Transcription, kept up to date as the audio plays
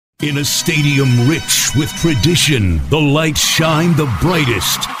In a stadium rich with tradition, the lights shine the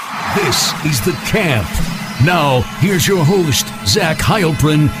brightest. This is the Camp. Now, here's your host, Zach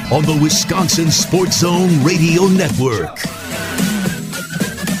Heilprin, on the Wisconsin Sports Zone Radio Network.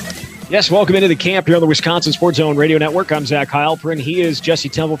 Yes, welcome into the Camp here on the Wisconsin Sports Zone Radio Network. I'm Zach Heilprin. He is Jesse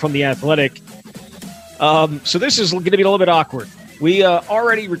Temple from The Athletic. So this is going to be a little bit awkward. We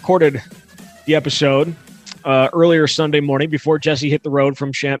already recorded the episode earlier Sunday morning before Jesse hit the road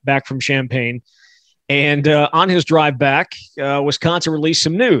back from Champaign. And on his drive back, Wisconsin released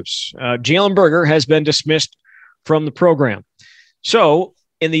some news. Jalen Berger has been dismissed from the program. So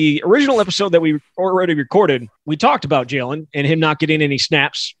in the original episode that we already recorded, we talked about Jalen and him not getting any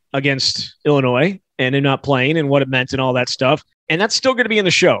snaps against Illinois and him not playing and what it meant and all that stuff. And that's still going to be in the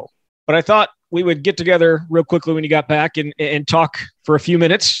show. But I thought we would get together real quickly when you got back and talk for a few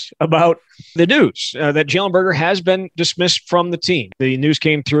minutes about the news that Jalen Berger has been dismissed from the team. The news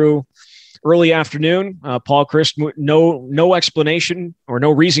came through early afternoon. Paul Chryst, no explanation or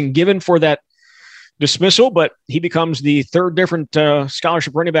no reason given for that dismissal, but he becomes the third different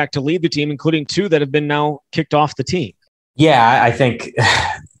scholarship running back to lead the team, including two that have been now kicked off the team. Yeah, I think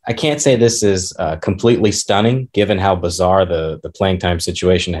I can't say this is completely stunning, given how bizarre the playing time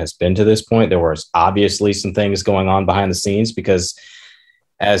situation has been to this point. There was obviously some things going on behind the scenes because,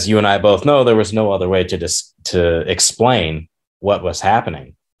 as you and I both know, there was no other way to explain what was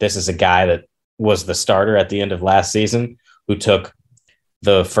happening. This is a guy that was the starter at the end of last season who took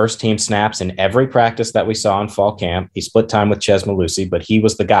the first team snaps in every practice that we saw in fall camp. He split time with Chez Mellusi, but he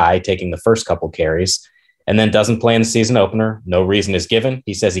was the guy taking the first couple carries and then doesn't play in the season opener. No reason is given.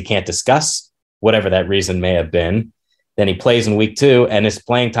 He says he can't discuss whatever that reason may have been. Then he plays in week 2 and his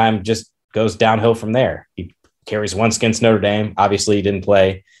playing time just goes downhill from there. He carries once against Notre Dame. Obviously he didn't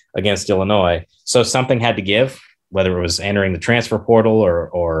play against Illinois. So something had to give, whether it was entering the transfer portal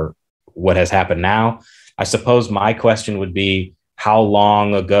or what has happened now. I suppose my question would be, how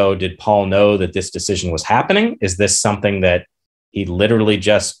long ago did Paul know that this decision was happening? Is this something that he literally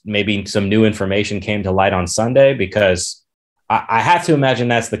just maybe some new information came to light on Sunday? Because I have to imagine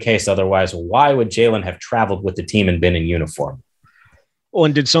that's the case. Otherwise, why would Jalen have traveled with the team and been in uniform? Well,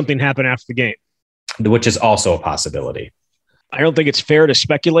 and did something happen after the game? Which is also a possibility. I don't think it's fair to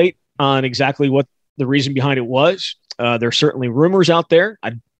speculate on exactly what the reason behind it was. There's certainly rumors out there.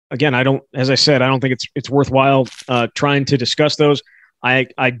 I don't, as I said, I don't think it's worthwhile trying to discuss those.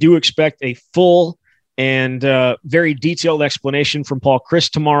 I do expect a full and very detailed explanation from Paul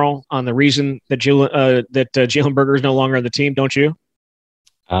Chryst tomorrow on the reason that Jalen Berger is no longer on the team. Don't you?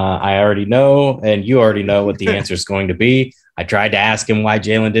 I already know, and you already know what the answer is going to be. I tried to ask him why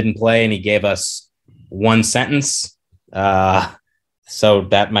Jalen didn't play, and he gave us one sentence. So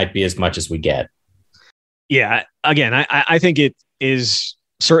that might be as much as we get. Yeah. Again, I think it is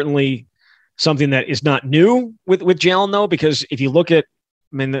certainly something that is not new with Jalen, though, because if you look at,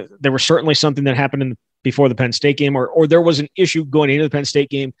 there was certainly something that happened before the Penn State game, or there was an issue going into the Penn State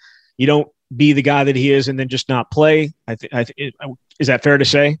game. You don't be the guy that he is and then just not play. Is that fair to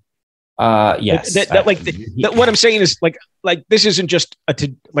say? Yes. What I'm saying is like this isn't just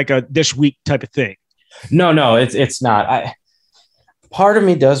a this week type of thing. No, it's not. Part of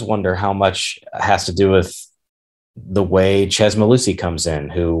me does wonder how much has to do with the way Chez Mellusi comes in,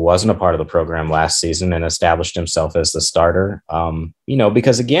 who wasn't a part of the program last season and established himself as the starter.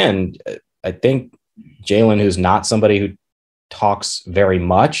 Because again, I think Jalen, who's not somebody who talks very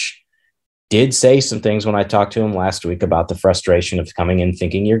much, did say some things when I talked to him last week about the frustration of coming in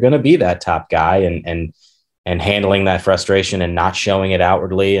thinking you're going to be that top guy and handling that frustration and not showing it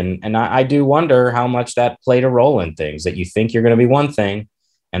outwardly. And I do wonder how much that played a role in things, that you think you're going to be one thing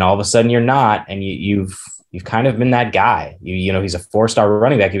and all of a sudden you're not. And you've kind of been that guy. He's a 4-star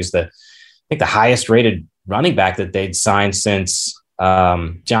running back. He was the highest rated running back that they'd signed since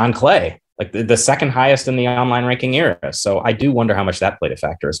John Clay, like the second highest in the online ranking era. So I do wonder how much that played a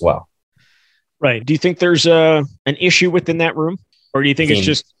factor as well. Right. Do you think there's an issue within that room? Or do you think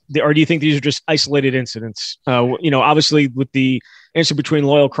do you think these are just isolated incidents? Obviously with the incident between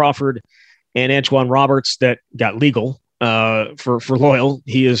Loyal Crawford and Antoine Roberts that got legal for Loyal,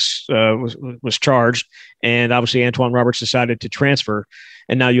 he was charged, and obviously Antoine Roberts decided to transfer,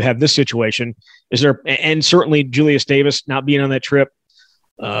 and now you have this situation. And certainly Julius Davis not being on that trip,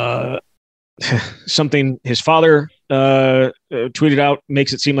 something his father tweeted out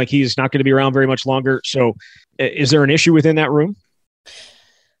makes it seem like he's not going to be around very much longer. So is there an issue within that room?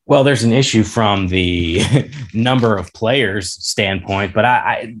 Well, there's an issue from the number of players standpoint, but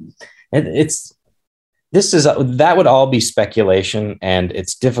that would all be speculation, and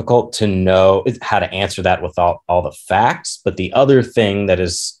it's difficult to know how to answer that with all the facts. But the other thing that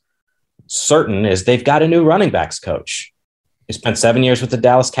is certain is they've got a new running backs coach. He spent 7 years with the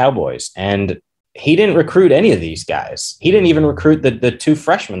Dallas Cowboys, and he didn't recruit any of these guys. He didn't even recruit the 2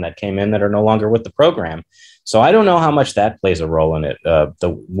 freshmen that came in that are no longer with the program. So I don't know how much that plays a role in it.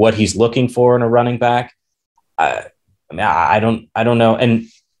 What he's looking for in a running back. I don't know. And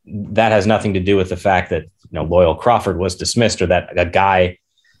that has nothing to do with the fact that, Loyal Crawford was dismissed, or that a guy,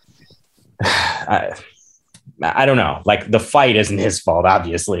 I don't know, like the fight isn't his fault,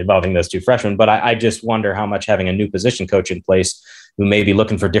 obviously, involving those 2 freshmen, but I just wonder how much having a new position coach in place who may be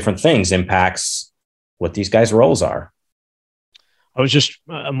looking for different things impacts what these guys' roles are. I was just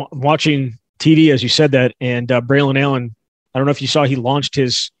watching TD as you said that, and Braylon Allen, I don't know if you saw, he launched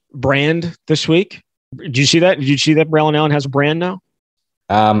his brand this week. Did you see that? Did you see that Braylon Allen has a brand now?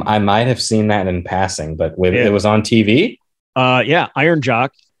 I might have seen that in passing, but it was on TV? Yeah, Iron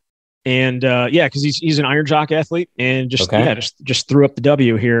Jock. And because he's an Iron Jock athlete, and just threw up the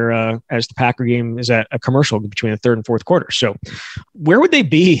W here as the Packer game is at a commercial between the third and fourth quarter. So where would they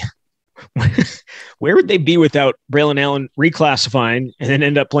be? Where would they be without Braylon Allen reclassifying and then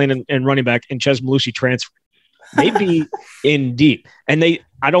end up playing in running back and Ches Malusi transfer? They'd be in deep. And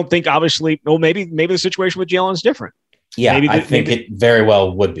I don't think, obviously, maybe the situation with Jalen is different. Yeah, I think it very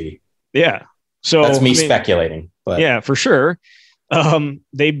well would be. Yeah. So that's me speculating. But yeah, for sure.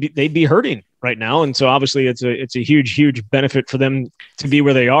 They'd be hurting right now. And so obviously it's a huge benefit for them to be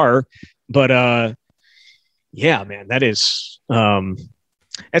where they are. But yeah, man, that's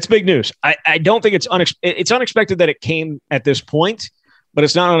big news. I don't think it's unexpected that it came at this point, but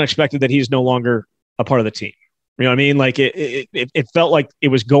it's not unexpected that he's no longer a part of the team. You know what I mean? Like it felt like it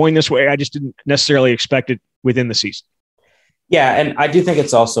was going this way. I just didn't necessarily expect it within the season. Yeah. And I do think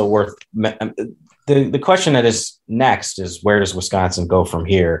it's also worth the question that is next is, where does Wisconsin go from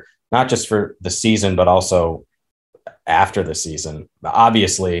here? Not just for the season, but also after the season.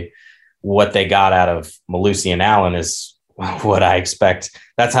 Obviously, what they got out of Malusi and Allen is what I expect.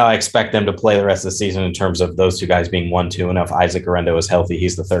 That's how I expect them to play the rest of the season, in terms of those 2 guys being 1-2. And if Isaac Orendo is healthy,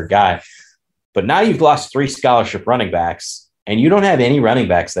 he's the 3rd guy. But now you've lost 3 scholarship running backs, and you don't have any running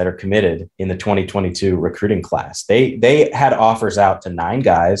backs that are committed in the 2022 recruiting class. They had offers out to 9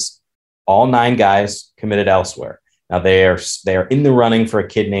 guys. All 9 guys committed elsewhere. Now they are in the running for a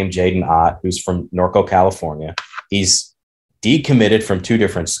kid named Jaden Ott, who's from Norco, California. He's decommitted from 2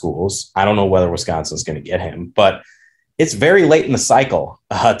 different schools. I don't know whether Wisconsin's going to get him, but it's very late in the cycle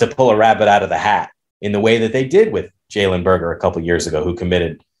to pull a rabbit out of the hat in the way that they did with Jalen Berger a couple years ago, who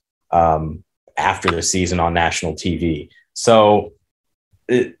committed after the season on national TV. So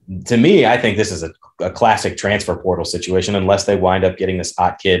to me, I think this is a classic transfer portal situation, unless they wind up getting this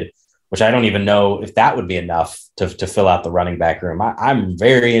Ott kid, which I don't even know if that would be enough to fill out the running back room. I'm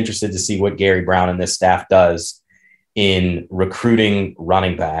very interested to see what Gary Brown and this staff does in recruiting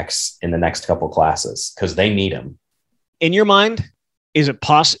running backs in the next couple classes, because they need them. In your mind, is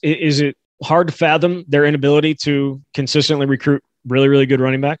it hard to fathom their inability to consistently recruit really, really good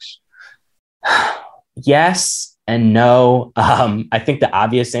running backs? Yes and no. I think the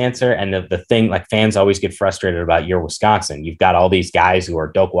obvious answer, and the thing, like, fans always get frustrated about your Wisconsin. You've got all these guys who are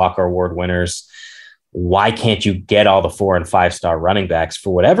Doak Walker Award winners. Why can't you get all the 4- and 5-star running backs?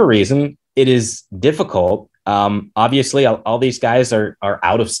 For whatever reason, it is difficult. Obviously, all these guys are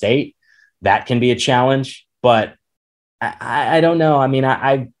out of state. That can be a challenge, but I don't know. I mean,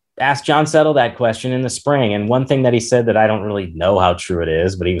 I asked John Settle that question in the spring, and one thing that he said that I don't really know how true it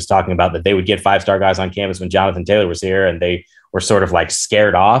is, but he was talking about that they would get 5-star guys on campus when Jonathan Taylor was here, and they were sort of like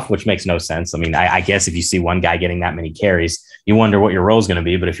scared off, which makes no sense. I mean, I guess if you see one guy getting that many carries, you wonder what your role is going to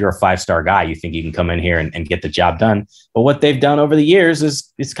be. But if you're a 5-star guy, you think you can come in here and get the job done. But what they've done over the years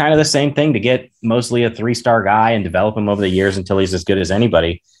is it's kind of the same thing, to get mostly a 3-star guy and develop him over the years until he's as good as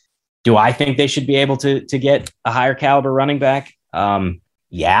anybody. Do I think they should be able to get a higher caliber running back?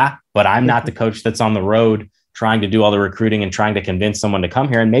 Yeah, but I'm not the coach that's on the road trying to do all the recruiting and trying to convince someone to come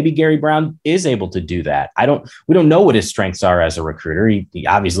here. And maybe Gary Brown is able to do that. We don't know what his strengths are as a recruiter. He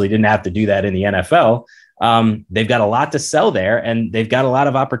obviously didn't have to do that in the NFL. They've got a lot to sell there, and they've got a lot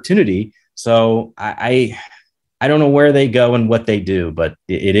of opportunity. So I don't know where they go and what they do, but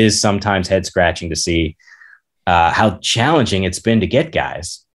it is sometimes head scratching to see how challenging it's been to get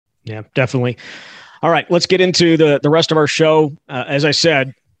guys. Yeah, definitely. All right, let's get into the rest of our show. As I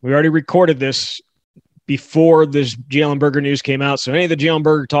said, we already recorded this before this Jalen Berger news came out. So any of the Jalen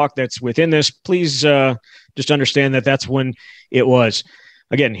Berger talk that's within this, please just understand that that's when it was.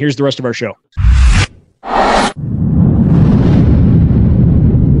 Again, here's the rest of our show.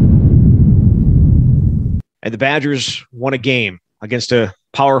 And the Badgers won a game against a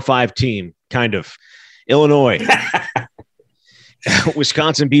Power 5 team, kind of. Illinois.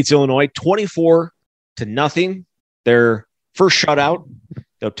 Wisconsin beats Illinois 24-0. Their first shutout,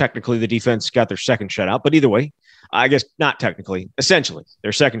 though technically the defense got their second shutout, but either way, I guess not technically, essentially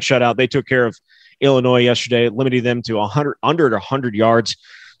their second shutout. They took care of Illinois yesterday, limiting them to under 100 yards.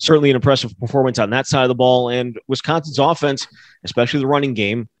 Certainly an impressive performance on that side of the ball. And Wisconsin's offense, especially the running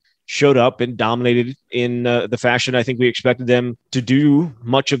game, showed up and dominated in the fashion I think we expected them to do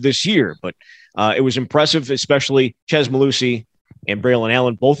much of this year. But it was impressive, especially Chez Mellusi and Braylon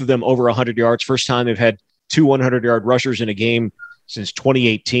Allen, both of them over 100 yards. First time they've had two 100-yard rushers in a game since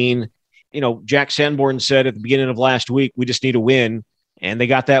 2018. Jack Sanborn said at the beginning of last week, we just need a win, and they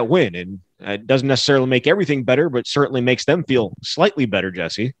got that win. And it doesn't necessarily make everything better, but certainly makes them feel slightly better,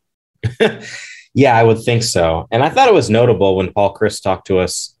 Jesse. Yeah, I would think so. And I thought it was notable when Paul Chryst talked to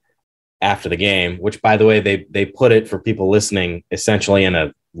us after the game, which, by the way, they put it for people listening essentially in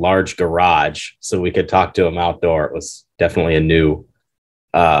a large garage so we could talk to him outdoor. It was definitely a new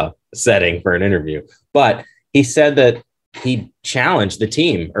setting for an interview. But he said that he challenged the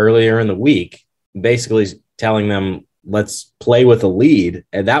team earlier in the week, basically telling them, let's play with a lead.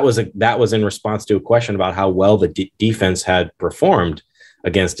 And that was in response to a question about how well the defense had performed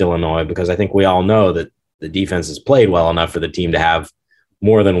against Illinois, because I think we all know that the defense has played well enough for the team to have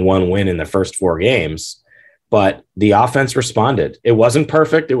more than one win in the first four games. But the offense responded. It wasn't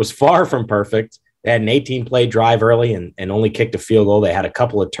perfect. It was far from perfect. They had an 18-play drive early and only kicked a field goal. They had a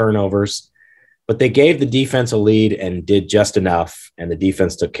couple of turnovers, but they gave the defense a lead and did just enough, and the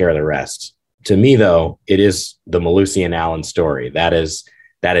defense took care of the rest. To me, though, it is the Mellusi and Allen story. That is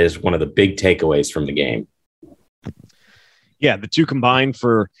one of the big takeaways from the game. Yeah, the two combined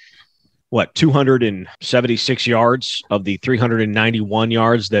for 276 yards of the 391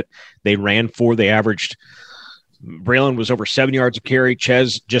 yards that they ran for. They averaged, Braylon was over 7 yards a carry,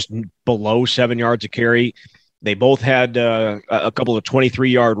 Chez just below 7 yards a carry. They both had a couple of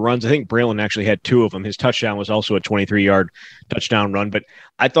 23-yard runs. I think Braylon actually had two of them. His touchdown was also a 23-yard touchdown run. But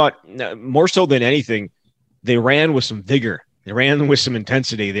I thought more so than anything, they ran with some vigor. They ran with some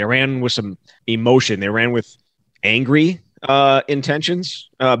intensity. They ran with some emotion. They ran with angry intentions.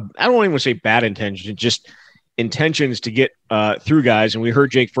 I don't even want to say bad intentions, just intentions to get through guys. And we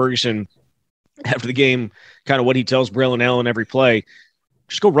heard Jake Ferguson after the game, kind of what he tells Braylon Allen every play,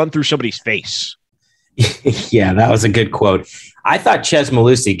 just go run through somebody's face. Yeah, that was a good quote. I thought Chez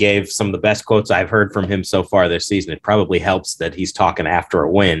Mellusi gave some of the best quotes I've heard from him so far this season. It probably helps that he's talking after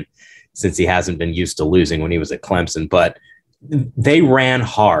a win, since he hasn't been used to losing when he was at Clemson. But they ran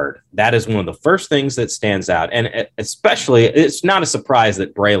hard. That is one of the first things that stands out. And especially, it's not a surprise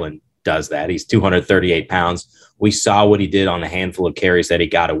that Braylon does that. He's 238 pounds. We saw what he did on a handful of carries that he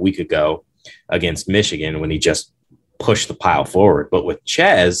got a week ago against Michigan when he just pushed the pile forward. But with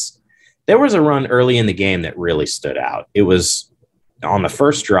Chez, there was a run early in the game that really stood out. It was on the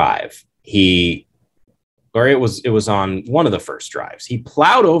first drive. It was on one of the first drives. He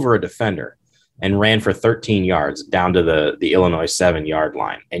plowed over a defender and ran for 13 yards down to the Illinois 7-yard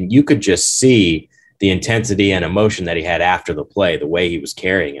line. And you could just see the intensity and emotion that he had after the play, the way he was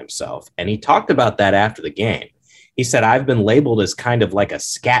carrying himself. And he talked about that after the game. He said, I've been labeled as kind of like a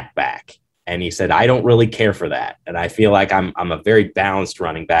scat back. And he said, I don't really care for that. And I feel like I'm a very balanced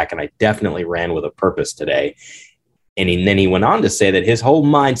running back, and I definitely ran with a purpose today. And then he went on to say that his whole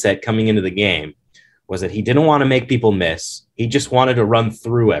mindset coming into the game was that he didn't want to make people miss. He just wanted to run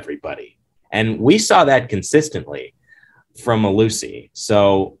through everybody. And we saw that consistently from Mellusi.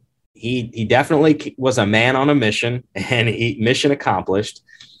 So he definitely was a man on a mission, and mission accomplished.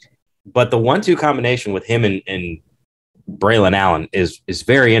 But the 1-2 combination with him and Braylon Allen is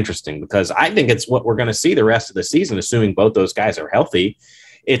very interesting, because I think it's what we're going to see the rest of the season, assuming both those guys are healthy.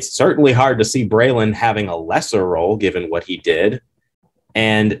 It's certainly hard to see Braylon having a lesser role given what he did.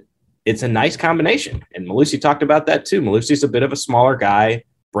 And it's a nice combination. And Mellusi talked about that too. Mellusi's a bit of a smaller guy.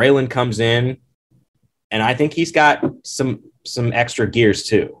 Braylon comes in, and I think he's got some extra gears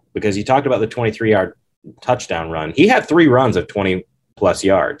too, because he talked about the 23-yard touchdown run. He had 3 runs of 20-plus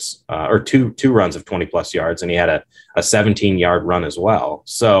yards, or two runs of 20-plus yards, and he had a 17-yard run as well.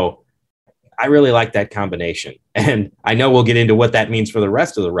 So I really like that combination. And I know we'll get into what that means for the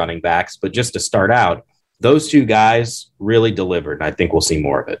rest of the running backs, but just to start out, those two guys really delivered, and I think we'll see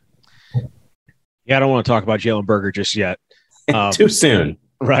more of it. Yeah, I don't want to talk about Jalen Berger just yet. Too soon.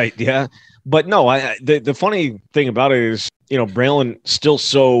 Right, yeah. But no, the funny thing about it is, Braylon still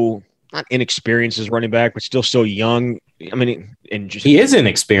so not inexperienced as running back, but still so young. I mean, he is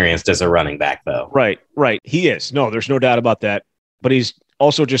inexperienced as a running back, though. Right. He is. No, there's no doubt about that. But he's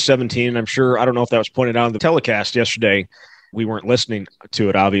also just 17. And I'm sure, I don't know if that was pointed out in the telecast yesterday, We weren't listening to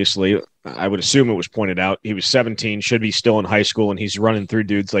it, obviously. I would assume it was pointed out. He was 17, should be still in high school, and he's running through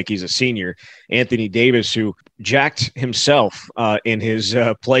dudes like he's a senior. Anthony Davis, who jacked himself in his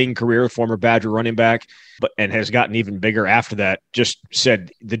playing career, former Badger running back, and has gotten even bigger after that, just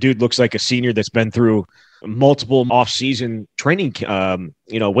said the dude looks like a senior that's been through multiple off-season training,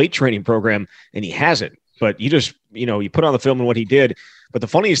 weight training program, and he hasn't. But you just, you put on the film and what he did. But the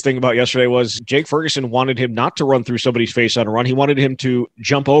funniest thing about yesterday was Jake Ferguson wanted him not to run through somebody's face on a run. He wanted him to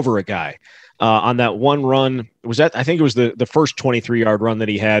jump over a guy on that one run. I think it was the first 23-yard run that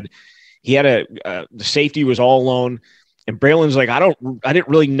he had. He had the safety was all alone. And Braylon's like, I didn't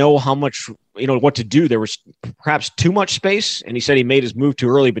really know how much, what to do. There was perhaps too much space. And he said he made his move too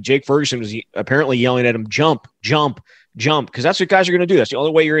early, but Jake Ferguson was apparently yelling at him, jump, jump, jump. Because that's what guys are going to do. That's the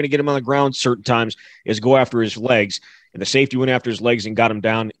only way you're going to get him on the ground certain times is go after his legs. And the safety went after his legs and got him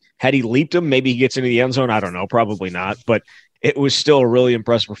down. Had he leaped him, maybe he gets into the end zone. I don't know. Probably not. But it was still a really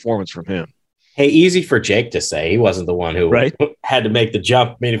impressive performance from him. Hey, easy for Jake to say. He wasn't the one who had to make the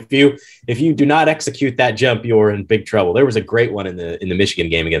jump. I mean, if you do not execute that jump, you're in big trouble. There was a great one in the Michigan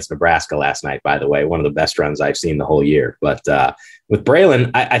game against Nebraska last night, by the way, one of the best runs I've seen the whole year. But with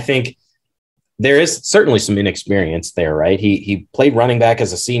Braylon, I think there is certainly some inexperience there, right? He played running back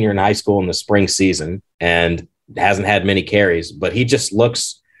as a senior in high school in the spring season and hasn't had many carries, but he just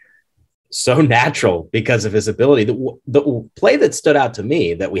looks so natural because of his ability. The play that stood out to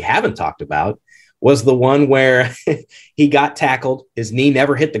me that we haven't talked about was the one where he got tackled. His knee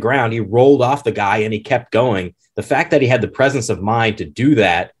never hit the ground. He rolled off the guy and he kept going. The fact that he had the presence of mind to do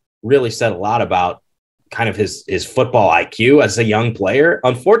that really said a lot about kind of his football IQ as a young player.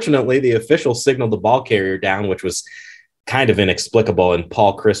 Unfortunately, the official signaled the ball carrier down, which was kind of inexplicable. And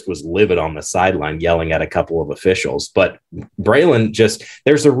Paul Chryst was livid on the sideline yelling at a couple of officials. But Braylon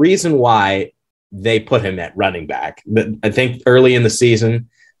there's a reason why they put him at running back. But I think early in the season,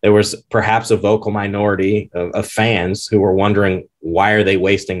 there was perhaps a vocal minority of fans who were wondering, why are they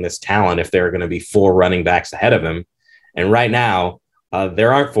wasting this talent if there are going to be 4 running backs ahead of him? And right now,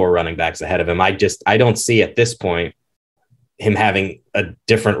 there aren't 4 running backs ahead of him. I don't see at this point him having a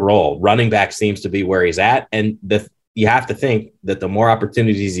different role. Running back seems to be where he's at. And you have to think that the more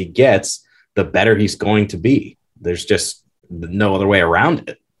opportunities he gets, the better he's going to be. There's just no other way around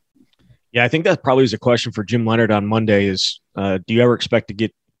it. Yeah, I think that probably is a question for Jim Leonhard on Monday is, do you ever expect to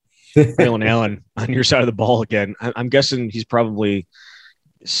get Braylon Allen on your side of the ball again? I'm guessing he's probably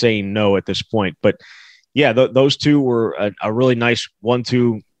saying no at this point. But, yeah, those two were a really nice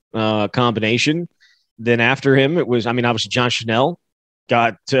 1-2 combination. Then after him, it was, obviously John Chenal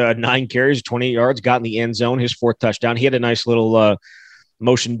got 9 carries, 28 yards, got in the end zone, his 4th touchdown. He had a nice little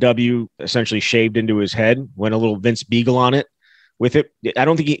motion W essentially shaved into his head, went a little Vince Beagle on it with it. I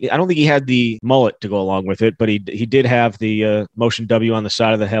don't think he had the mullet to go along with it, but he did have the motion W on the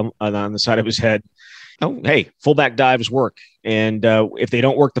side of the on the side of his head. Oh, hey, fullback dives work. And if they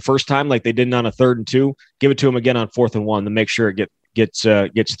don't work the first time, like they did on a 3rd and 2, give it to him again on 4th and 1 to make sure it gets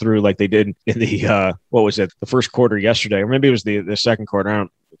through like they did in the what was it, the first quarter yesterday, or maybe it was the second quarter.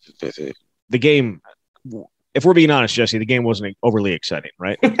 The game, if we're being honest, Jesse, the game wasn't overly exciting,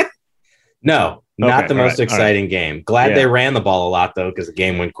 right? No, not the most exciting game. Glad they ran the ball a lot, though, because the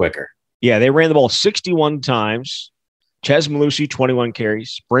game went quicker. Yeah, they ran the ball 61 times. Ches Malusi, 21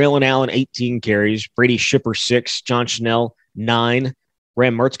 carries. Braylon Allen, 18 carries. Brady Shipper, 6. John Chenal, 9.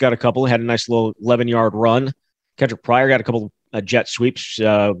 Graham Mertz got a couple. Had a nice little 11-yard run. Kendrick Pryor got a couple jet sweeps.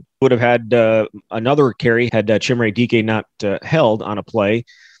 Would have had another carry had Chimere Dike not held on a play.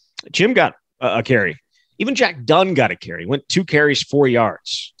 Jim got a carry. Even Jack Dunn got a carry. Went 2 carries, 4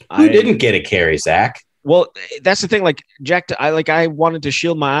 yards. Who didn't get a carry, Zach? Well, that's the thing. Like I wanted to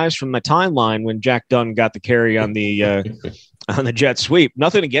shield my eyes from my timeline when Jack Dunn got the carry on the on the jet sweep.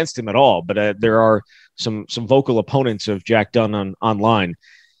 Nothing against him at all, but there are some vocal opponents of Jack Dunn online.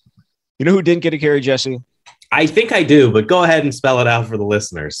 You know who didn't get a carry, Jesse? I think I do, but go ahead and spell it out for the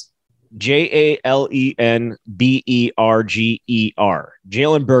listeners. Jalenberger.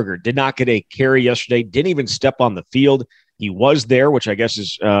 Jalen Berger did not get a carry yesterday. Didn't even step on the field. He was there, which I guess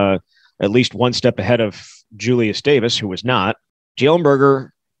is at least one step ahead of Julius Davis, who was not. Jalen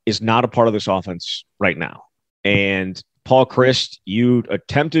Berger is not a part of this offense right now. And Paul Chryst, you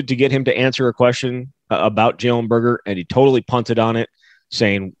attempted to get him to answer a question about Jalen Berger, and he totally punted on it,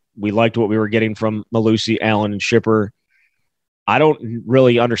 saying we liked what we were getting from Malusi, Allen, and Shipper. I don't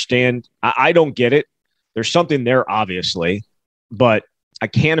really understand. I don't get it. There's something there, obviously, but I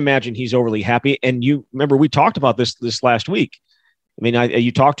can't imagine he's overly happy. And you remember we talked about this last week. I mean,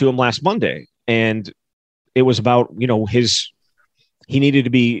 you talked to him last Monday, and it was about, he needed to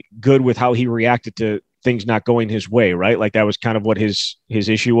be good with how he reacted to things not going his way, right? Like that was kind of what his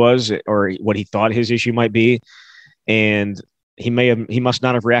issue was, or what he thought his issue might be. And he must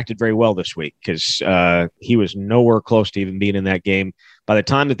not have reacted very well this week, because he was nowhere close to even being in that game. By the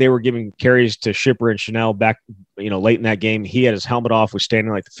time that they were giving carries to Shipper and Chanel back, late in that game, he had his helmet off, was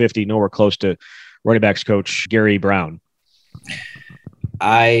standing like the 50, nowhere close to running backs coach Gary Brown.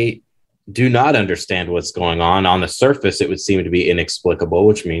 I do not understand what's going on. On the surface, it would seem to be inexplicable,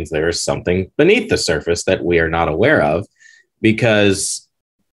 which means there is something beneath the surface that we are not aware of, because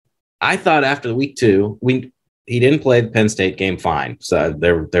I thought after the week 2, he didn't play the Penn State game fine. So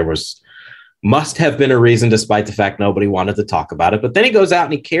there must have been a reason, despite the fact nobody wanted to talk about it. But then he goes out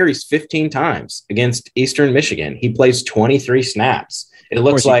and he carries 15 times against Eastern Michigan. He plays 23 snaps. It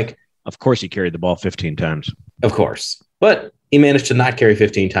looks like... Of course he carried the ball 15 times. Of course. But he managed to not carry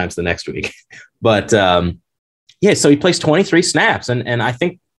 15 times the next week. But, so he plays 23 snaps. And I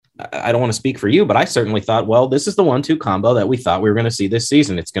think, I don't want to speak for you, but I certainly thought, well, this is the 1-2 combo that we thought we were going to see this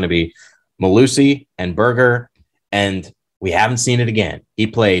season. It's going to be Mellusi and Berger, and we haven't seen it again. He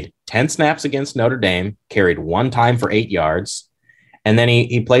played 10 snaps against Notre Dame, carried 1 time for 8 yards, and then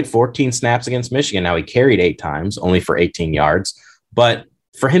he played 14 snaps against Michigan. Now he carried 8 times, only for 18 yards. But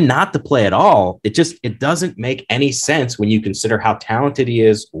for him not to play at all, it doesn't make any sense when you consider how talented he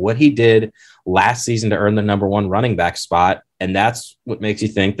is, what he did last season to earn the number 1 running back spot. And that's what makes you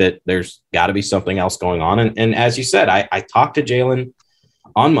think that there's got to be something else going on. And as you said, I talked to Jalen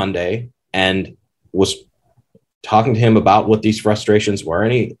on Monday and was talking to him about what these frustrations were.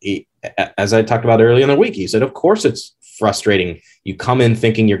 And he, as I talked about earlier in the week, he said, of course it's frustrating. You come in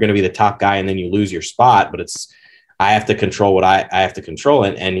thinking you're going to be the top guy and then you lose your spot, but I have to control what I have to control.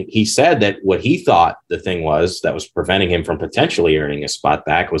 And he said that what he thought the thing was that was preventing him from potentially earning a spot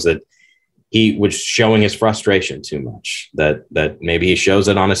back was that he was showing his frustration too much, that maybe he shows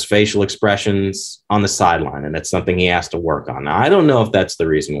it on his facial expressions on the sideline, and it's something he has to work on. Now, I don't know if that's the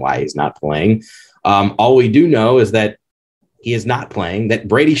reason why he's not playing. All we do know is that he is not playing, that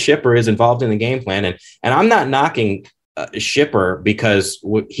Brady Shipper is involved in the game plan. And I'm not knocking Shipper, because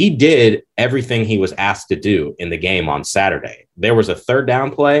he did everything he was asked to do in the game on Saturday. There was a 3rd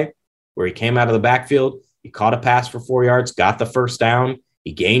down play where he came out of the backfield. He caught a pass for 4 yards, got the 1st down.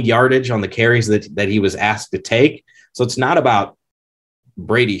 He gained yardage on the carries that he was asked to take. So it's not about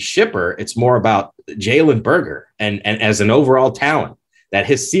Brady Shipper. It's more about Jalen Berger and as an overall talent, that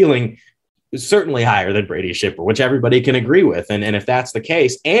his ceiling is certainly higher than Brady Shipper, which everybody can agree with. And if that's the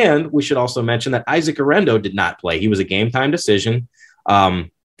case, and we should also mention that Isaac Arendo did not play. He was a game time decision.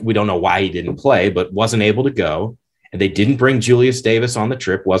 We don't know why he didn't play, but wasn't able to go. And they didn't bring Julius Davis on the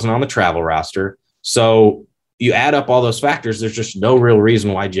trip, wasn't on the travel roster. So you add up all those factors, there's just no real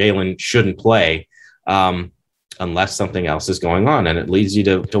reason why Jalen shouldn't play unless something else is going on. And it leads you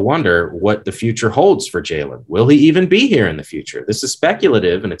to wonder what the future holds for Jalen. Will he even be here in the future? This is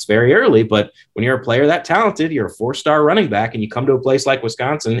speculative and it's very early, but when you're a player that talented, you're a 4-star running back, and you come to a place like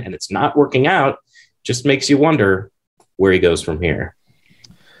Wisconsin and it's not working out, just makes you wonder where he goes from here.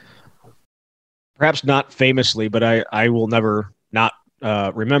 Perhaps not famously, but I will never not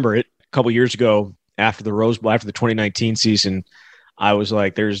remember it. A couple years ago, after the Rose Bowl, after the 2019 season, I was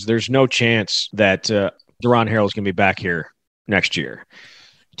like, there's no chance that Deron Harrell's going to be back here next year.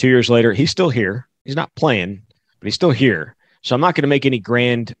 2 years later, he's still here. He's not playing, but he's still here. So I'm not going to make any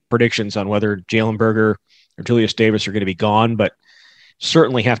grand predictions on whether Jalen Berger or Julius Davis are going to be gone, but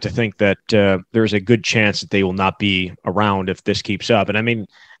certainly have to think that there's a good chance that they will not be around if this keeps up. And I mean,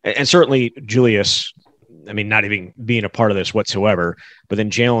 and certainly Julius, I mean, not even being a part of this whatsoever, but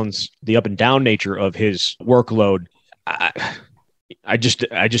then Jalen's, the up and down nature of his workload, I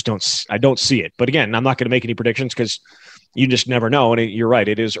don't see it. But again, I'm not going to make any predictions because you just never know. And you're right.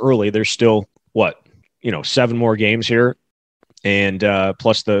 It is early. There's still 7 more games here, and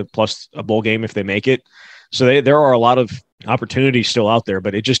plus a bowl game if they make it. So there are a lot of opportunities still out there,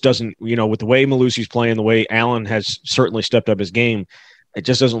 but it just doesn't, with the way Mellusi's playing, the way Allen has certainly stepped up his game, it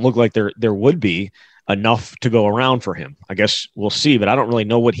just doesn't look like there would be enough to go around for him. I guess we'll see, but I don't really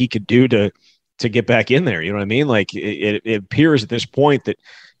know what he could do to get back in there. You know what I mean? Like it appears at this point that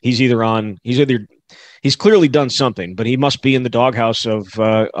he's clearly done something, but he must be in the doghouse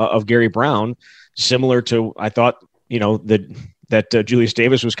of Gary Brown, similar to, I thought, that Julius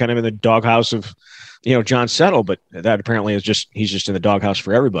Davis was kind of in the doghouse of, John Settle, but that apparently is he's just in the doghouse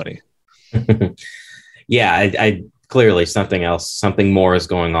for everybody. Yeah. I clearly something more is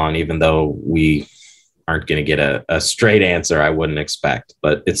going on, even though we aren't going to get a straight answer. I wouldn't expect,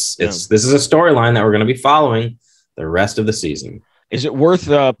 but this is a storyline that we're going to be following the rest of the season. Is it worth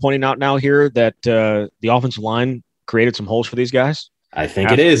pointing out now here that the offensive line created some holes for these guys? I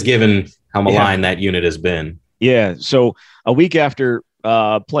think it is, given how malign that unit has been. Yeah. So a week after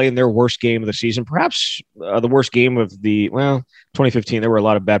playing their worst game of the season, perhaps the worst game of 2015. There were a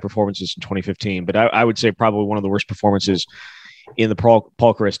lot of bad performances in 2015, but I would say probably one of the worst performances in the Paul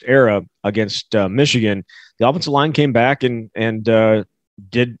Chryst era against Michigan. The offensive line came back and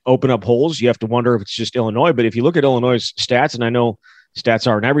did open up holes. You have to wonder if it's just Illinois, but if you look at Illinois' stats, and I know stats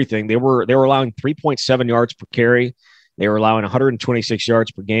aren't everything, they were allowing 3.7 yards per carry. They were allowing 126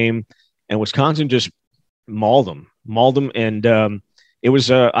 yards per game, and Wisconsin just mauled them. And it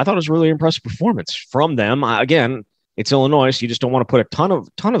was, I thought it was a really impressive performance from them. Again, it's Illinois, so you just don't want to put a ton of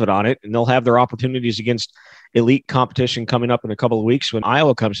it on it, and they'll have their opportunities against elite competition coming up in a couple of weeks when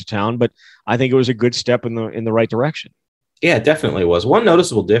Iowa comes to town. But I think it was a good step in the right direction. Yeah, it definitely was. One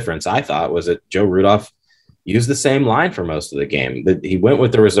noticeable difference I thought was that Joe Rudolph used the same line for most of the game. He went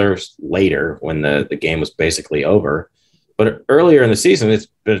with the reserves later when the game was basically over. But earlier in the season, it's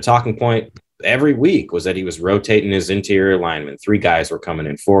been a talking point every week was that he was rotating his interior linemen. 3 guys were coming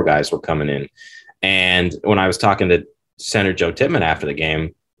in, 4 guys were coming in. And when I was talking to Senator Joe Tippmann after the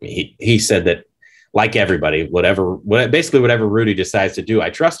game, he said that, like everybody, whatever Rudy decides to do, I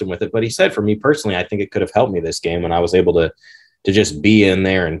trust him with it. But he said, for me personally, I think it could have helped me this game when I was able to just be in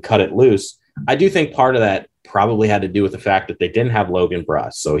there and cut it loose. I do think part of that probably had to do with the fact that they didn't have Logan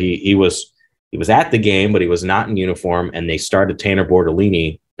Bruss. So he was at the game, but he was not in uniform, and they started Tanner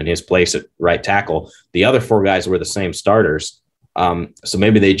Bortolini in his place at right tackle. The other 4 guys were the same starters. So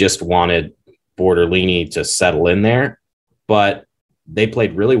maybe they just wanted Bortolini to settle in there, but they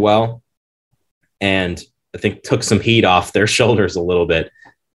played really well. And I think took some heat off their shoulders a little bit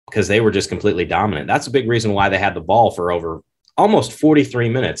because they were just completely dominant. That's a big reason why they had the ball for over almost 43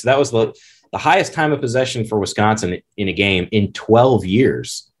 minutes. That was the highest time of possession for Wisconsin in a game in 12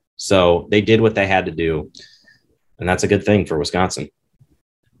 years. So they did what they had to do, and that's a good thing for Wisconsin.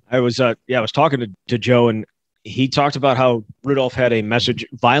 I was talking to Joe, and he talked about how Rudolph had a message: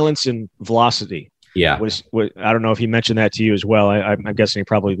 violence and velocity. Yeah, was I don't know if he mentioned that to you as well. I'm guessing he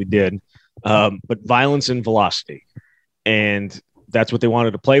probably did. But violence and velocity, and that's what they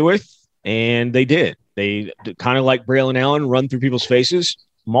wanted to play with, and they did. They kind of like Braylon Allen, run through people's faces,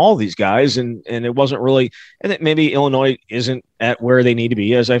 maul these guys, and it wasn't really. And that maybe Illinois isn't at where they need to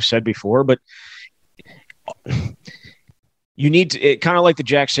be, as I've said before, but you need to, kind of like the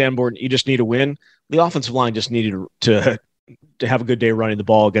Jack Sanborn, you just need to win. The offensive line just needed to have a good day running the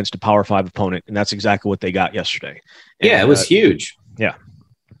ball against a Power 5 opponent, and that's exactly what they got yesterday. And, it was huge. Yeah.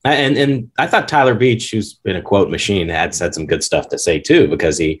 And I thought Tyler Beach, who's been a quote machine, had said some good stuff to say too,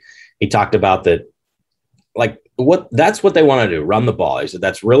 because he talked about that, like that's what they want to do, run the ball. He said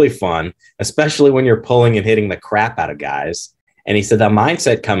that's really fun, especially when you're pulling and hitting the crap out of guys. And he said the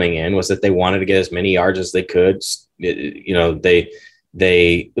mindset coming in was that they wanted to get as many yards as they could. They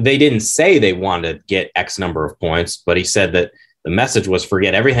didn't say they wanted to get X number of points, but he said that the message was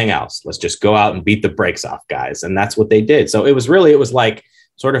forget everything else. Let's just go out and beat the brakes off guys. And that's what they did. So it was like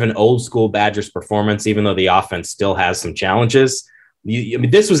sort of an old school Badgers performance, even though the offense still has some challenges.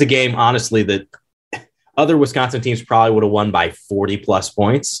 This was a game, honestly, that other Wisconsin teams probably would have won by 40 plus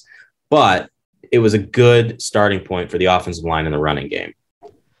points, but it was a good starting point for the offensive line in the running game.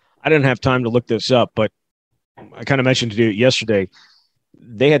 I didn't have time to look this up, but I kind of mentioned to you yesterday,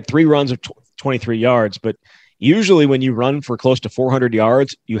 they had 3 runs of 23 yards, but usually when you run for close to 400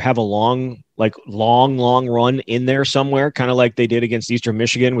 yards, you have a long run in there somewhere, kind of like they did against Eastern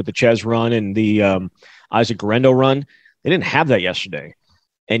Michigan with the Ches run and the Isaac Guerendo run. They didn't have that yesterday,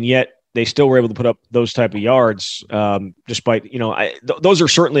 and yet they still were able to put up those type of yards, despite, those are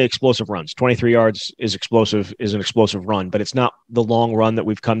certainly explosive runs. 23 yards is an explosive run, but it's not the long run that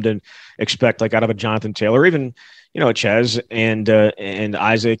we've come to expect, like out of a Jonathan Taylor, even, a Ches and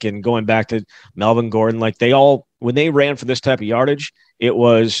Isaac, and going back to Melvin Gordon. Like when they ran for this type of yardage, it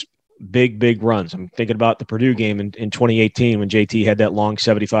was big runs. I'm thinking about the Purdue game in 2018 when JT had that long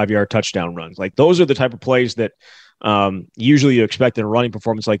 75-yard touchdown run. Like those are the type of plays that usually you expect in a running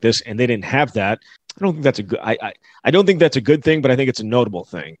performance like this, and they didn't have that. I don't think that's a good. I don't think that's a good thing, but I think it's a notable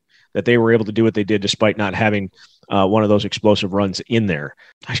thing that they were able to do what they did despite not having one of those explosive runs in there.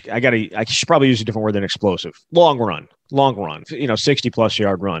 I should probably use a different word than explosive. Long run, 60+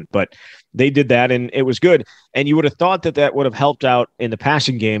 yard run, but they did that and it was good. And you would have thought that would have helped out in the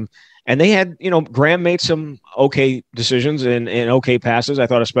passing game. And they had, Graham made some okay decisions and okay passes. I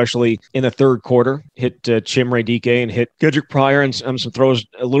thought especially in the third quarter, hit Chimere Dike and hit Gedrick Pryor and some throws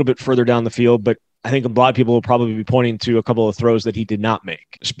a little bit further down the field. But I think a lot of people will probably be pointing to a couple of throws that he did not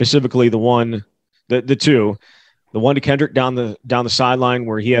make, specifically the one to Kendrick down the sideline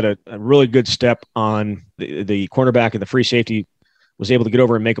where he had a really good step on the cornerback and the free safety was able to get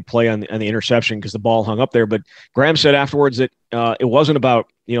over and make a play on the interception because the ball hung up there. But Graham said afterwards that it wasn't about,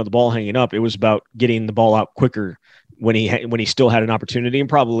 the ball hanging up. It was about getting the ball out quicker when he still had an opportunity, and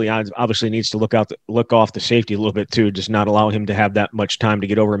probably obviously needs to look off the safety a little bit too, just not allow him to have that much time to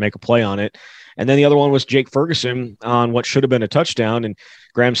get over and make a play on it. And then the other one was Jake Ferguson on what should have been a touchdown. And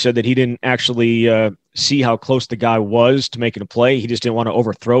Graham said that he didn't actually see how close the guy was to making a play. He just didn't want to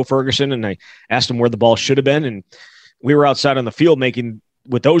overthrow Ferguson. And I asked him where the ball should have been. And we were outside on the field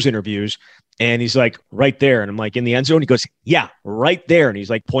with those interviews. And he's like, right there. And I'm like, in the end zone? He goes, yeah, right there. And he's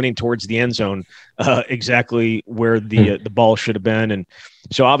like pointing towards the end zone, exactly where the ball should have been. And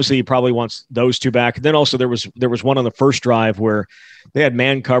so obviously he probably wants those two back. And then also there was one on the first drive where they had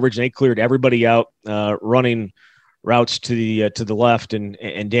man coverage and they cleared everybody out, running routes to the left, and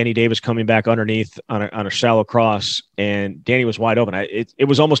Danny Davis coming back underneath on a shallow cross, and Danny was wide open. It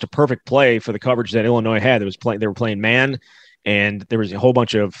was almost a perfect play for the coverage that Illinois had. They were playing man, and there was a whole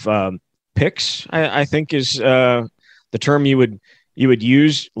bunch of picks, I think is the term you would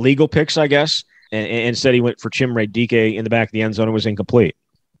use, legal picks, I guess. And instead he went for Chimere Dike in the back of the end zone. It was incomplete.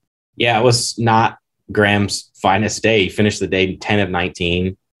 Yeah, it was not Graham's finest day. He finished the day 10 of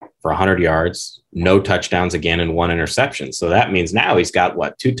 19 for 100 yards, no touchdowns again, and 1 interception. So that means now he's got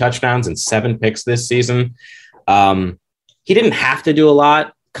 2 touchdowns and 7 picks this season. He didn't have to do a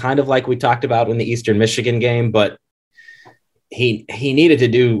lot, kind of like we talked about in the Eastern Michigan game, but he needed to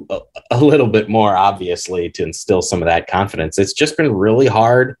do a little bit more, obviously, to instill some of that confidence. It's just been really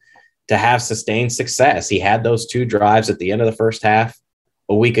hard to have sustained success. He had those 2 drives at the end of the first half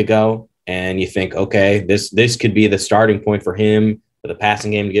a week ago, and you think, okay, this could be the starting point for him, for the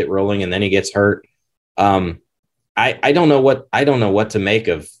passing game to get rolling, and then he gets hurt. I don't know what to make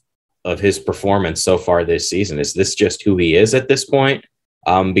of his performance so far this season. Is this just who he is at this point?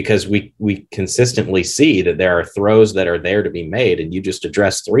 Because we consistently see that there are throws that are there to be made, and you just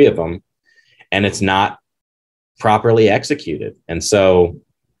address 3 of them, and it's not properly executed. And so,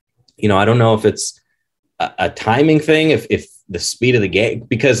 I don't know if it's a timing thing, if the speed of the game,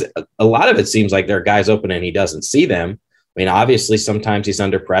 because a lot of it seems like there are guys open and he doesn't see them. I mean, obviously sometimes he's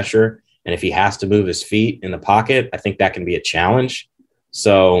under pressure, and if he has to move his feet in the pocket, I think that can be a challenge.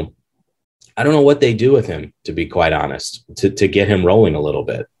 So I don't know what they do with him, to be quite honest, to get him rolling a little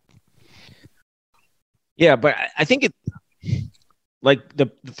bit. Yeah, but I think like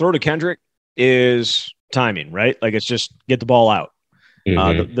the throw to Kendrick is timing, right? Like it's just get the ball out.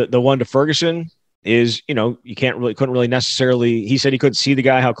 Mm-hmm. The one to Ferguson is, you couldn't really necessarily, he said he couldn't see the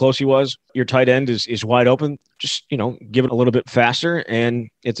guy, how close he was. Your tight end is wide open. Just, give it a little bit faster and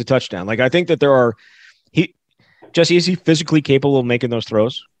it's a touchdown. Like I think that Jesse, is he physically capable of making those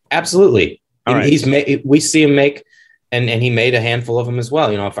throws? Absolutely. Right. We see him make, and he made a handful of them as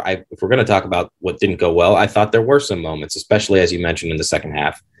well. If we're going to talk about what didn't go well, I thought there were some moments, especially as you mentioned in the second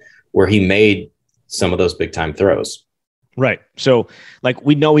half, where he made some of those big time throws. Right. So like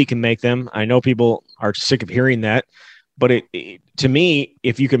we know he can make them. I know people are sick of hearing that, but to me,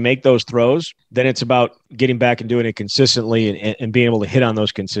 if you can make those throws, then it's about getting back and doing it consistently and being able to hit on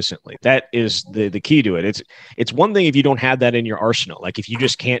those consistently. That is the key to it. It's one thing if you don't have that in your arsenal, like if you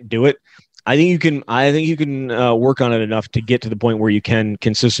just can't do it. I think you can work on it enough to get to the point where you can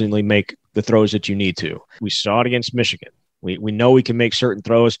consistently make the throws that you need to. We saw it against Michigan. We know we can make certain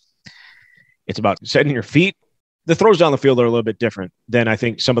throws. It's about setting your feet. The throws down the field are a little bit different than I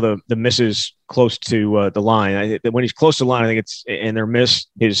think some of the misses close to the line. When he's close to the line, I think and they're missed.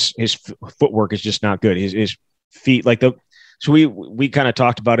 His footwork is just not good. His feet, so we kind of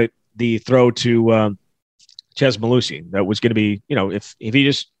talked about it. The throw to Chez Mellusi that was going to be, if he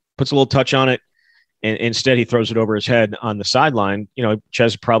just puts a little touch on it, and instead he throws it over his head on the sideline.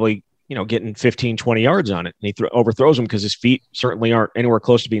 Chez probably getting 15, 20 yards on it, and he overthrows him because his feet certainly aren't anywhere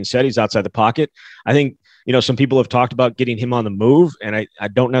close to being set. He's outside the pocket. I think. Some people have talked about getting him on the move, and I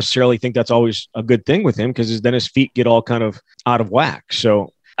don't necessarily think that's always a good thing with him because then his feet get all kind of out of whack.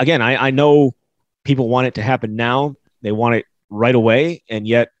 So, again, I know people want it to happen now. They want it right away, and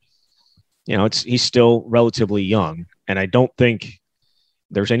yet, he's still relatively young, and I don't think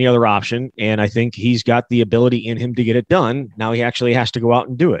there's any other option, and I think he's got the ability in him to get it done. Now he actually has to go out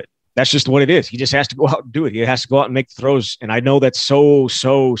and do it. That's just what it is. He just has to go out and do it. He has to go out and make the throws. And I know that's so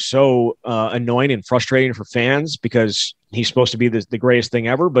annoying and frustrating for fans because he's supposed to be the greatest thing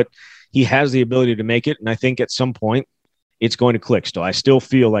ever, but he has the ability to make it. And I think at some point it's going to click still. I still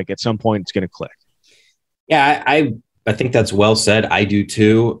feel like at some point it's going to click. Yeah, I think that's well said. I do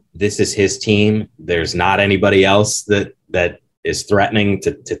too. This is his team. There's not anybody else that is threatening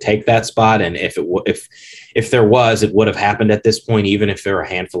to take that spot. And if there was, it would have happened at this point, even if there were a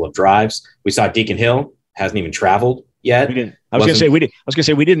handful of drives. We saw Deacon Hill hasn't even traveled yet. I was going to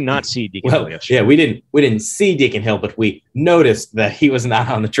say we did not see Deacon Hill yesterday. Yeah, we didn't see Deacon Hill, but we noticed that he was not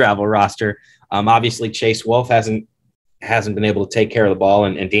on the travel roster. Obviously, Chase Wolf hasn't been able to take care of the ball,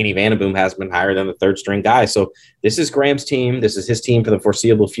 and Danny Vandenboom has been higher than the third string guy. So this is Graham's team. This is his team for the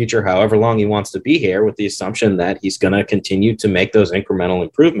foreseeable future, however long he wants to be here, with the assumption that he's going to continue to make those incremental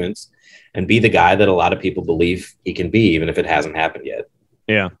improvements and be the guy that a lot of people believe he can be, even if it hasn't happened yet.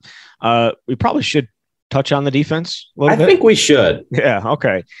 Yeah. We probably should touch on the defense a little bit. I think we should. Yeah.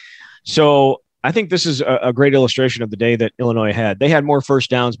 Okay. So I think this is a great illustration of the day that Illinois had. They had more first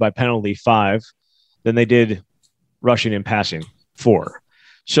downs by penalty, 5, than they did rushing and passing, 4.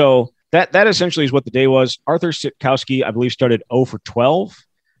 So that essentially is what the day was. Arthur Sitkowski, I believe, started 0 for 12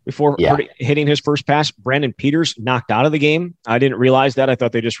 before hitting his first pass. Brandon Peters knocked out of the game. I didn't realize that. I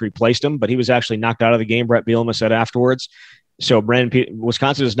thought they just replaced him, but he was actually knocked out of the game. Brett Bielema said afterwards. So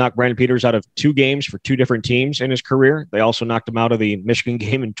Wisconsin has knocked Brandon Peters out of 2 games for 2 different teams in his career. They also knocked him out of the Michigan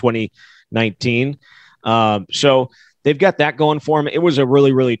game in 2019. So they've got that going for him. It was a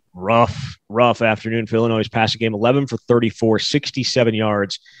really, really rough afternoon for Illinois' passing game. 11 for 34, 67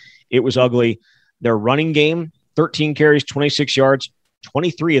 yards. It was ugly. Their running game, 13 carries, 26 yards,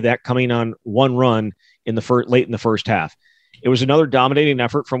 23 of that coming on 1 run late in the first half. It was another dominating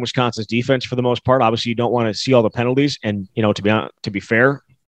effort from Wisconsin's defense for the most part. Obviously, you don't want to see all the penalties, and to be fair,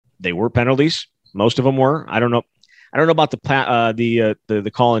 they were penalties. Most of them were. I don't know about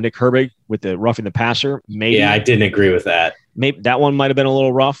the call on Nick Herbig with the roughing the passer. Maybe. Yeah, I didn't agree with that. Maybe that one might have been a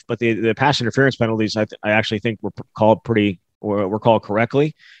little rough, but the pass interference penalties, I actually think were called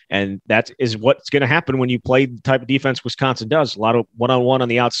correctly, and that is what's going to happen when you play the type of defense Wisconsin does. A lot of one-on-one on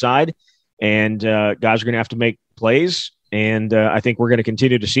the outside, and guys are going to have to make plays. And I think we're going to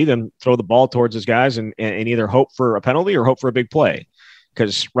continue to see them throw the ball towards those guys and either hope for a penalty or hope for a big play.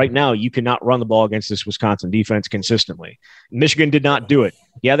 Because right now you cannot run the ball against this Wisconsin defense consistently. Michigan did not do it.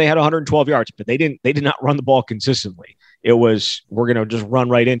 Yeah, they had 112 yards, but they did not run the ball consistently. It was, we're going to just run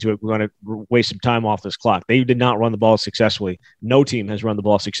right into it. We're going to waste some time off this clock. They did not run the ball successfully. No team has run the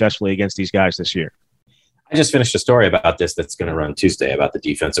ball successfully against these guys this year. I just finished a story about this that's going to run Tuesday about the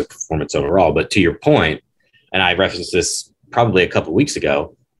defensive performance overall. But to your point, and I referenced this probably a couple of weeks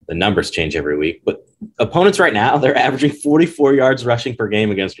ago, the numbers change every week, but opponents right now, they're averaging 44 yards rushing per game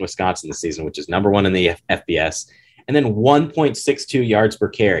against Wisconsin this season, which is number 1 in the FBS, and then 1.62 yards per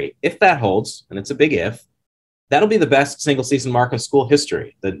carry. If that holds, and it's a big if, that'll be the best single season mark in school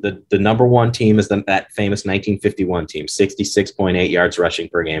history. The number 1 team is that famous 1951 team, 66.8 yards rushing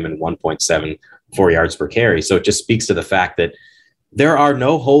per game and 1.74 yards per carry. So it just speaks to the fact that there are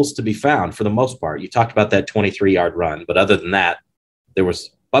no holes to be found for the most part. You talked about that 23-yard run, but other than that, there was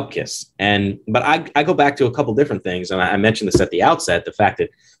bupkis. But I go back to a couple different things, and I mentioned this at the outset, the fact that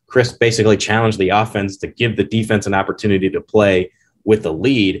Chris basically challenged the offense to give the defense an opportunity to play with the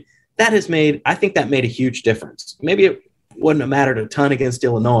lead. I think that made a huge difference. Maybe it wouldn't have mattered a ton against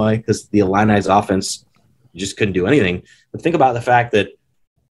Illinois because the Illini's offense just couldn't do anything. But think about the fact that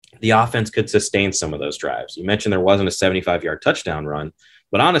the offense could sustain some of those drives. You mentioned there wasn't a 75-yard touchdown run,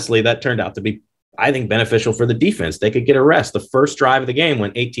 but honestly, that turned out to be, I think, beneficial for the defense. They could get a rest. The first drive of the game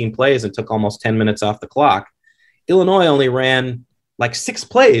went 18 plays and took almost 10 minutes off the clock. Illinois only ran like 6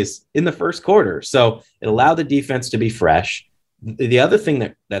 plays in the first quarter. So it allowed the defense to be fresh. The other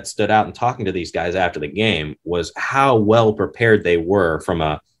thing that stood out in talking to these guys after the game was how well prepared they were from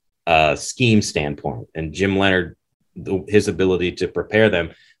a scheme standpoint, and Jim Leonard, his ability to prepare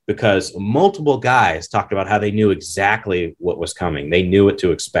them, because multiple guys talked about how they knew exactly what was coming. They knew what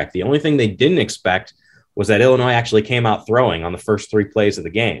to expect. The only thing they didn't expect was that Illinois actually came out throwing on the first 3 plays of the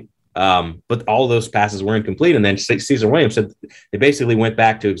game. But all those passes were incomplete. And then Caesar Williams said they basically went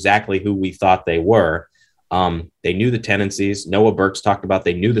back to exactly who we thought they were. They knew the tendencies. Noah Burks talked about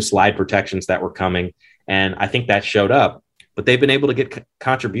they knew the slide protections that were coming. And I think that showed up. But they've been able to get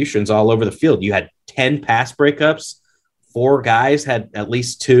contributions all over the field. You had 10 pass breakups. 4 guys had at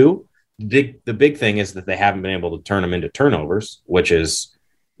least 2. The big thing is that they haven't been able to turn them into turnovers,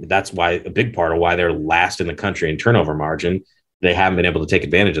 that's why a big part of why they're last in the country in turnover margin. They haven't been able to take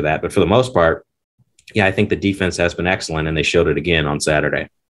advantage of that. But for the most part, yeah, I think the defense has been excellent, and they showed it again on Saturday.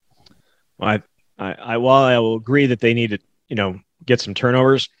 Well, while I will agree that they need to, get some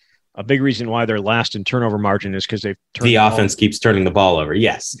turnovers, a big reason why they're last in turnover margin is because they've turned the offense keeps turning the ball over.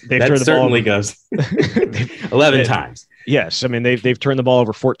 Yes, that certainly goes 11 times. Yes, I mean they've turned the ball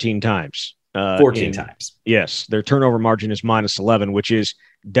over 14 times. 14 times. Yes, their turnover margin is -11, which is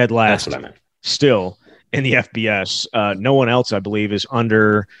dead last. That's what I meant. Still in the FBS. No one else, I believe, is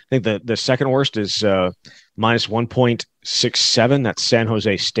under. I think the second worst is -1.67. That's San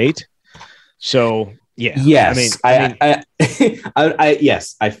Jose State. So Yeah. Yes.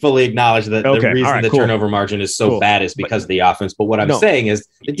 Yes, I fully acknowledge that the reason the turnover margin is so bad is because of the offense. But what I'm saying is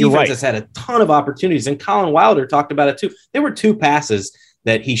the defense has had a ton of opportunities, and Colin Wilder talked about it too. There were 2 passes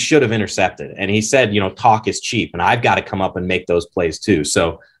that he should have intercepted. And he said, talk is cheap, and I've got to come up and make those plays too.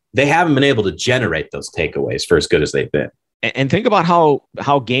 So they haven't been able to generate those takeaways for as good as they've been. And think about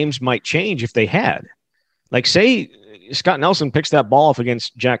how games might change if they had. Like, say Scott Nelson picks that ball off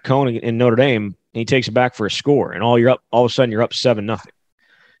against Jack Cohn in Notre Dame, and he takes it back for a score, and all of a sudden you're up 7-0.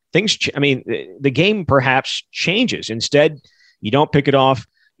 The game perhaps changes. Instead, you don't pick it off.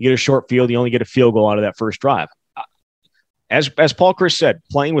 You get a short field. You only get a field goal out of that first drive. As Paul Chryst said,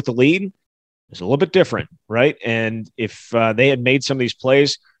 playing with the lead is a little bit different, right? And if they had made some of these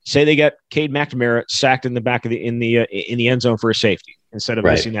plays, say they got Cade McNamara sacked in the back of in the end zone for a safety instead of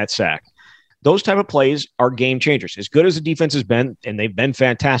missing that sack. Those type of plays are game changers. As good as the defense has been, and they've been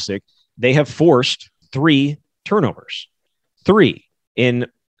fantastic, they have forced 3 turnovers, 3 in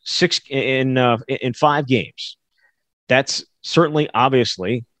 5 games. That's certainly,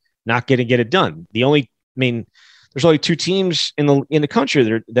 obviously, not going to get it done. There's only 2 teams in the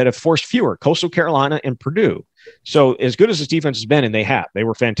country that have forced fewer: Coastal Carolina and Purdue. So as good as this defense has been, and they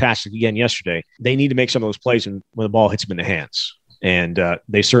were fantastic again yesterday, they need to make some of those plays when the ball hits them in the hands. And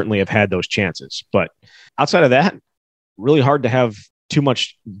they certainly have had those chances. But outside of that, really hard to have too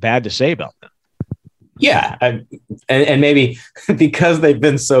much bad to say about them. Yeah. And maybe because they've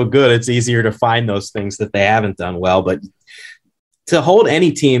been so good, it's easier to find those things that they haven't done well. But to hold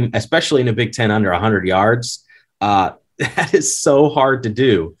any team, especially in a Big Ten, under 100 yards, that is so hard to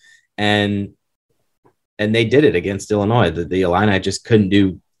do. And they did it against Illinois. The Illini just couldn't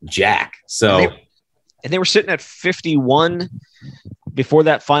do jack. So and they were sitting at 51 before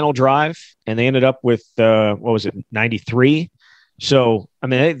that final drive, and they ended up with 93. So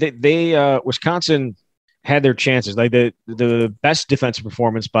they Wisconsin had their chances. Like the best defensive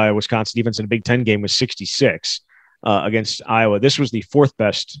performance by Wisconsin defense in a Big Ten game was 66 against Iowa. This was the 4th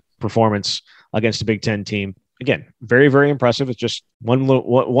best performance against a Big Ten team. Again, very, very impressive. It's just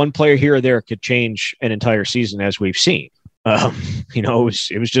one player here or there could change an entire season, as we've seen.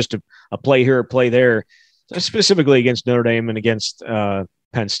 It was just a play here, a play there, specifically against Notre Dame and against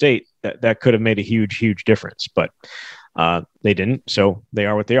Penn State. That could have made a huge, huge difference, but they didn't. So they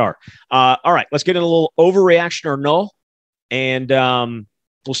are what they are. All right, let's get in a little overreaction or no, and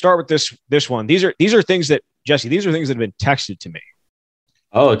we'll start with this one. These are things that, Jesse, these are things that have been texted to me.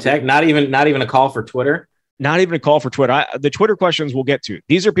 Oh, not even a call for Twitter. Not even a call for Twitter. The Twitter questions we'll get to.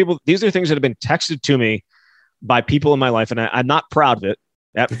 These are things that have been texted to me by people in my life, and I'm not proud of it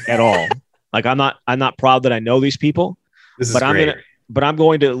at all. Like I'm not proud that I know these people. But I'm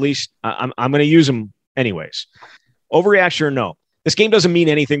going to at least I'm going to use them anyways. Overreaction or no? This game doesn't mean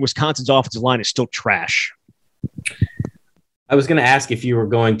anything. Wisconsin's offensive line is still trash. I was going to ask if you were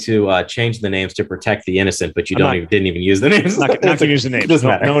going to change the names to protect the innocent, but didn't even use the names. Not going to use the names.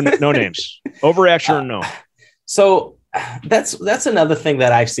 No names. Overreaction or no? So that's another thing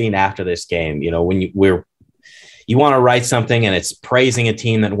that I've seen after this game. When you want to write something and it's praising a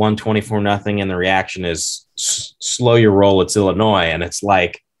team that won 24-0, and the reaction is slow your roll. It's Illinois, and it's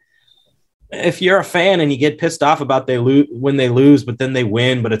like, if you're a fan and you get pissed off about when they lose, but then they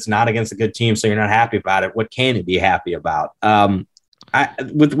win, but it's not against a good team, so you're not happy about it, what can you be happy about?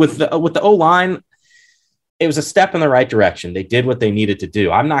 With the O-line, it was a step in the right direction. They did what they needed to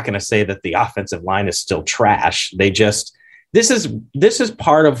do. I'm not going to say that the offensive line is still trash. This is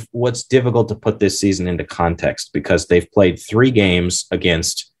part of what's difficult to put this season into context, because they've played 3 games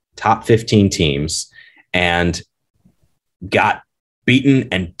against top 15 teams and got beaten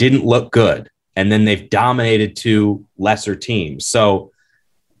and didn't look good. And then they've dominated 2 lesser teams. So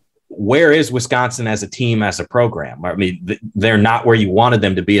where is Wisconsin as a team, as a program? I mean, they're not where you wanted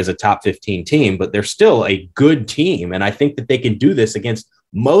them to be as a top 15 team, but they're still a good team. And I think that they can do this against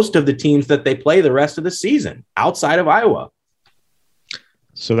most of the teams that they play the rest of the season outside of Iowa.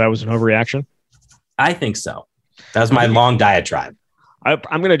 So that was an overreaction? I think so. That was my long diatribe. I'm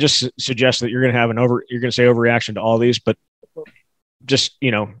going to just suggest that you're going to say overreaction to all these, but just,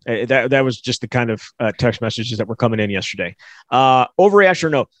 that was just the kind of text messages that were coming in yesterday. Overreaction or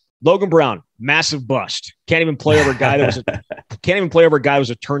no? Logan Brown, massive bust. Can't even play over a guy that was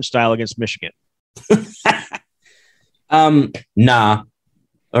a turnstile against Michigan. Nah,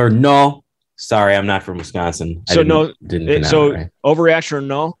 or no. Sorry, I'm not from Wisconsin. So overreaction or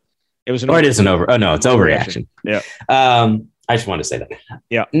no? It was it isn't over. Oh no, it's overreaction. Yeah. I just wanted to say that.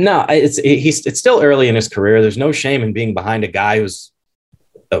 Yeah. No, it's still early in his career. There's no shame in being behind a guy who's,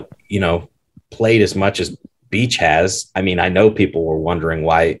 played as much as Beach has. I mean, I know people were wondering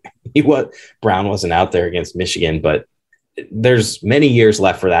why Brown wasn't out there against Michigan, but there's many years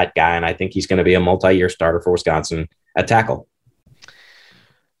left for that guy, and I think he's going to be a multi-year starter for Wisconsin at tackle.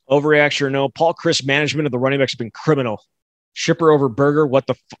 Overreaction or no? Paul Chryst management of the running backs has been criminal. Shipper over Burger, what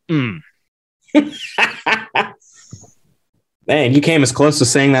the Man, you came as close to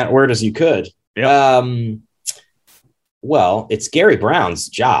saying that word as you could. Yep. Well, it's Gary Brown's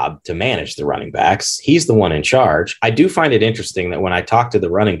job to manage the running backs. He's the one in charge. I do find it interesting that when I talk to the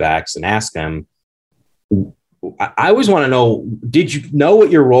running backs and ask them, I always want to know, did you know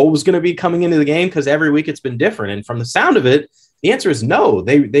what your role was going to be coming into the game? Because every week it's been different. And from the sound of it, the answer is no.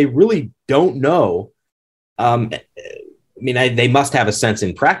 They really don't know. I mean, they must have a sense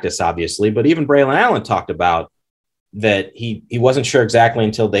in practice, obviously. But even Braylon Allen talked about that he wasn't sure exactly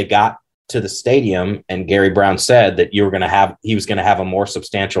until they got to the stadium, and Gary Brown said that he was going to have a more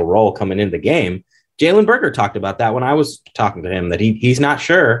substantial role coming into the game. Jalen Berger talked about that when I was talking to him, that he's not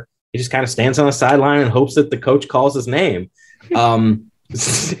sure. He just kind of stands on the sideline and hopes that the coach calls his name.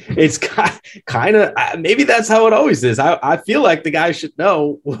 It's kind of maybe that's how it always is. I feel like the guy should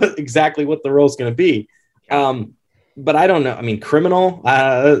know exactly what the role is going to be. But I don't know. I mean, criminal,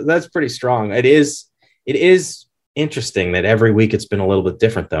 that's pretty strong. It is interesting that every week it's been a little bit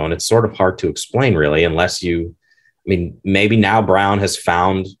different, though, and it's sort of hard to explain, really, unless maybe now Brown has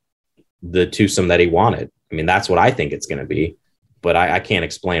found the twosome that he wanted. I mean, that's what I think it's going to be, but I can't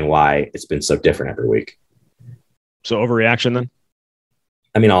explain why it's been so different every week. So overreaction then?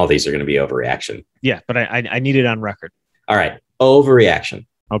 I mean, all of these are going to be overreaction. Yeah, but I need it on record. All right, overreaction.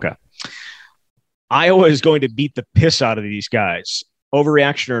 Okay. Iowa is going to beat the piss out of these guys.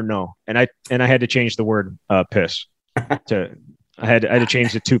 Overreaction or no? And I had to change the word piss to I had to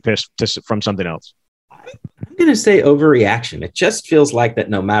change the to piss from something else. I'm going to say overreaction. It just feels like that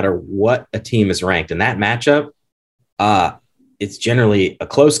no matter what a team is ranked in that matchup, it's generally a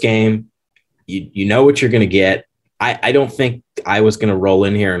close game. You know what you're going to get. I don't think I was going to roll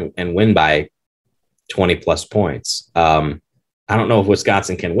in here and win by 20 plus points. I don't know if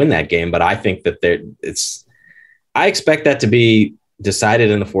Wisconsin can win that game, but I think that I expect that to be decided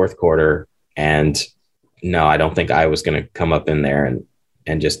in the fourth quarter. And no, I don't think I was going to come up in there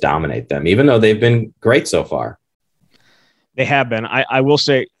and just dominate them, even though they've been great so far. They have been. I will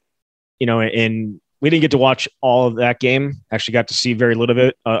say, we didn't get to watch all of that game. Actually got to see very little of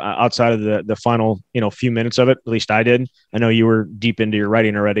it outside of the final, few minutes of it. At least I did. I know you were deep into your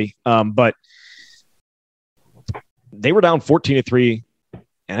writing already. But they were down 14-3. And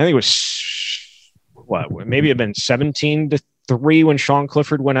I think it was maybe it had been 17-3 when Sean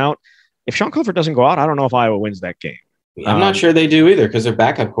Clifford went out. If Sean Clifford doesn't go out, I don't know if Iowa wins that game. I'm not sure they do either, because their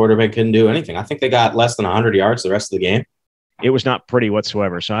backup quarterback couldn't do anything. I think they got less than 100 yards the rest of the game. It was not pretty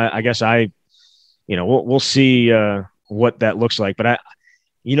whatsoever. So I guess we'll see what that looks like. But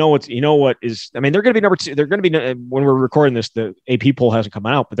they're going to be number two. They're going to be, when we're recording this, the AP poll hasn't come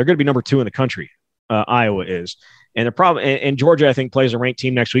out, but they're going to be number 2 in the country. Iowa is. And the problem, and Georgia, I think, plays a ranked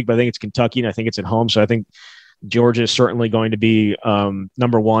team next week, but I think it's Kentucky, and I think it's at home. So I think Georgia is certainly going to be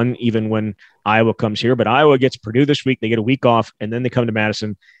number 1, even when Iowa comes here. But Iowa gets Purdue this week. They get a week off, and then they come to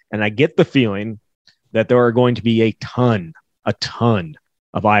Madison. And I get the feeling that there are going to be a ton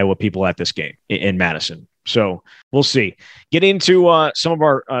of Iowa people at this game in Madison. So we'll see. Get into some of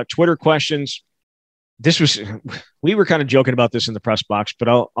our Twitter questions. We were kind of joking about this in the press box, but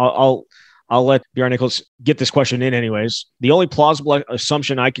I'll let Bjorn Nichols get this question in anyways. The only plausible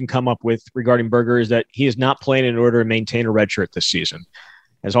assumption I can come up with regarding Berger is that he is not playing in order to maintain a red shirt this season.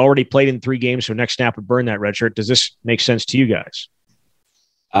 Has already played in 3 games, so next snap would burn that red shirt. Does this make sense to you guys?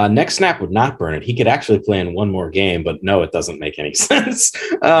 Next snap would not burn it. He could actually play in 1 more game, but no, it doesn't make any sense.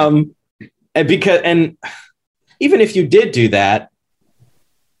 And even if you did do that,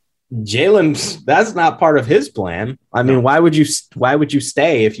 Jalen, that's not part of his plan. I mean, why would you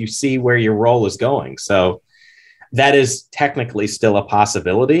stay if you see where your role is going? So that is technically still a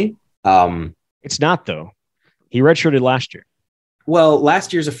possibility. It's not, though. He redshirted last year. Well,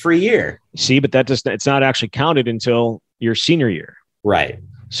 last year's a free year. See, but it's not actually counted until your senior year. Right.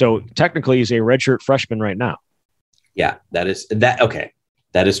 So technically he's a redshirt freshman right now. Yeah, okay.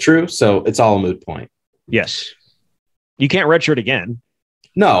 That is true. So it's all a moot point. Yes. You can't redshirt again.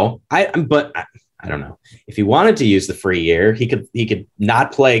 No, but I don't know. If he wanted to use the free year, he could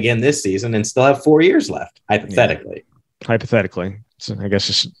not play again this season and still have 4 years left, hypothetically. Yeah. Hypothetically. So I guess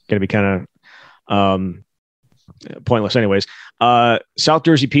it's going to be kind of pointless anyways. South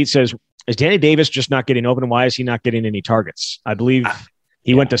Jersey Pete says, is Danny Davis just not getting open? Why is he not getting any targets? I believe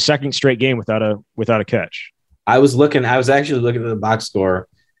he went to second straight game without a catch. I was actually looking at the box score,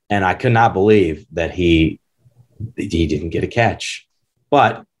 and I could not believe that he He didn't get a catch.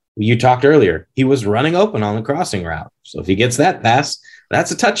 But you talked earlier, he was running open on the crossing route. So if he gets that pass,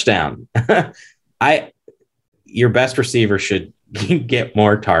 that's a touchdown. Your best receiver should get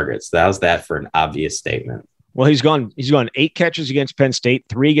more targets. How's that for an obvious statement? Well, he's gone 8 catches against Penn State,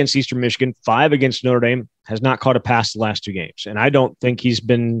 3 against Eastern Michigan, 5 against Notre Dame, has not caught a pass the last 2 games. And I don't think he's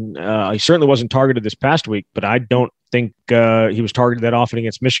been he certainly wasn't targeted this past week, but I don't think he was targeted that often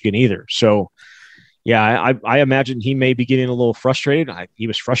against Michigan either. So, yeah, I imagine he may be getting a little frustrated. He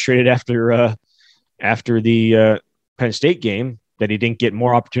was frustrated after the Penn State game that he didn't get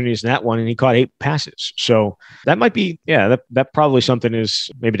more opportunities in that one, and he caught 8 passes. So that might be, that probably something is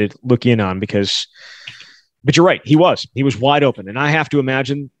maybe to look in on because – but you're right. He was wide open. And I have to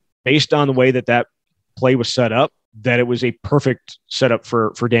imagine, based on the way that play was set up, that it was a perfect setup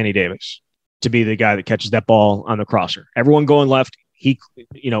for Danny Davis to be the guy that catches that ball on the crosser. Everyone going left, he,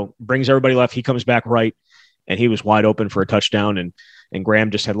 brings everybody left. He comes back right, and he was wide open for a touchdown. And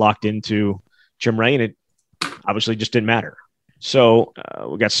Graham just had locked into Jim Ray, and it obviously just didn't matter. So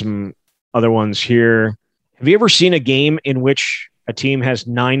we got some other ones here. Have you ever seen a game in which a team has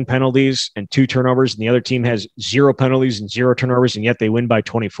 9 penalties and 2 turnovers, and the other team has 0 penalties and 0 turnovers, and yet they win by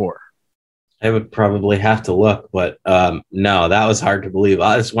 24? I would probably have to look, but no, that was hard to believe.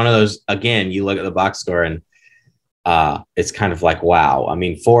 It's one of those, again, you look at the box score and it's kind of like, wow. I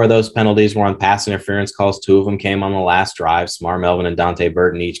mean, 4 of those penalties were on pass interference calls. 2 of them came on the last drive. Smar Melvin and Dante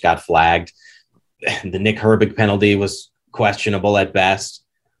Burton each got flagged. The Nick Herbig penalty was questionable at best.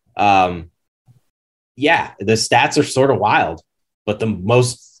 The stats are sort of wild. But the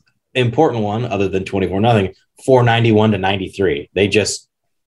most important one, other than 24-0, 491-93.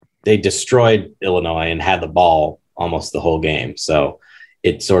 They destroyed Illinois and had the ball almost the whole game. So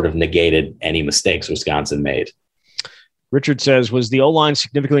it sort of negated any mistakes Wisconsin made. Richard says, was the O-line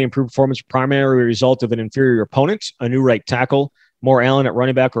significantly improved performance primarily a result of an inferior opponent, a new right tackle, more Allen at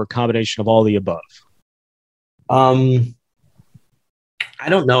running back, or a combination of all the above? I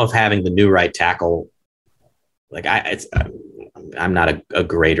don't know if having the new right tackle, I'm not a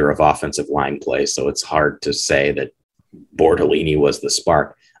grader of offensive line play, so it's hard to say that Bortolini was the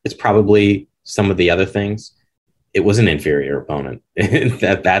spark. It's probably some of the other things. It was an inferior opponent.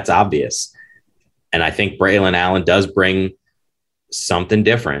 That's obvious. And I think Braylon Allen does bring something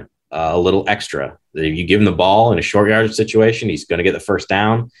different, a little extra. If you give him the ball in a short yardage situation, he's going to get the first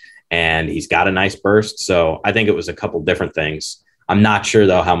down, and he's got a nice burst. So I think it was a couple different things. I'm not sure,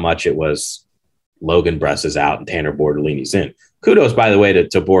 though, how much it was Logan Bruss is out and Tanner Bortolini's in. Kudos, by the way,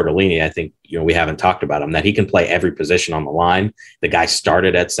 to Bortolini. I think, we haven't talked about him, that he can play every position on the line. The guy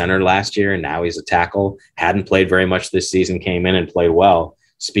started at center last year, and now he's a tackle. Hadn't played very much this season, came in and played well.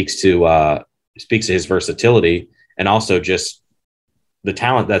 Speaks to his versatility, and also just the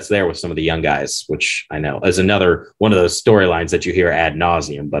talent that's there with some of the young guys, which I know is another one of those storylines that you hear ad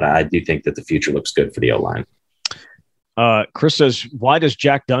nauseum. But I do think that the future looks good for the O-line. Chris says, why does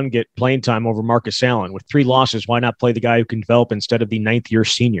Jack Dunn get playing time over Marcus Allen? With 3 losses, why not play the guy who can develop instead of the 9th-year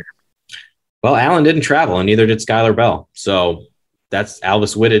senior? Well, Allen didn't travel, and neither did Skylar Bell. So that's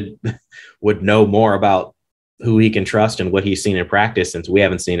Alvis Whitted would know more about who he can trust and what he's seen in practice, since we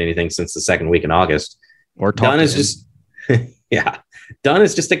haven't seen anything since the second week in August. Dunn is just Dunn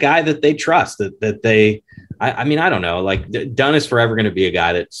is just a guy that they trust, that they I mean, I don't know. Like, Dunn is forever going to be a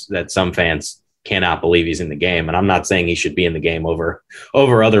guy that some fans cannot believe he's in the game. And I'm not saying he should be in the game over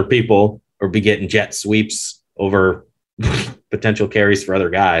other people or be getting jet sweeps over potential carries for other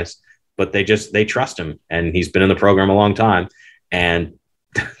guys, but they trust him, and he's been in the program a long time, and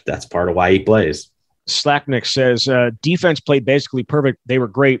that's part of why he plays. Slacknick says, defense played basically perfect. They were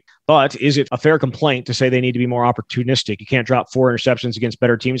great, but is it a fair complaint to say they need to be more opportunistic? You can't drop 4 interceptions against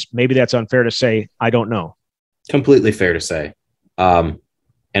better teams. Maybe that's unfair to say. I don't know. Completely fair to say.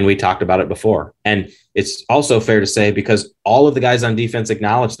 And we talked about it before. And it's also fair to say because all of the guys on defense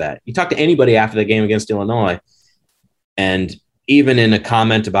acknowledged that. You talk to anybody after the game against Illinois, and even in a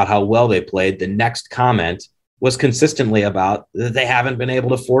comment about how well they played, the next comment was consistently about that they haven't been able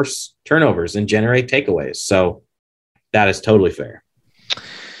to force turnovers and generate takeaways. So that is totally fair.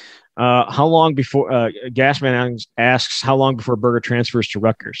 How long before Gasman asks, how long before Berger transfers to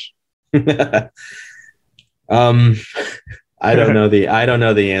Rutgers? I don't know the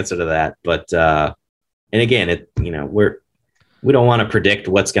answer to that, but and again, we don't want to predict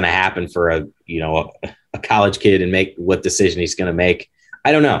what's going to happen for a college kid and make what decision he's going to make.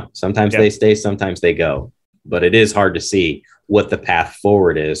 I don't know. Sometimes they stay, sometimes they go, but it is hard to see what the path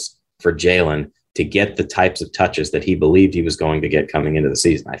forward is for Jalen to get the types of touches that he believed he was going to get coming into the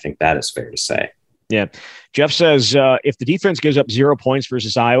season. I think that is fair to say. Yeah. Jeff says, if the defense gives up 0 points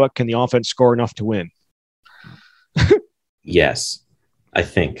versus Iowa, can the offense score enough to win? Yes. I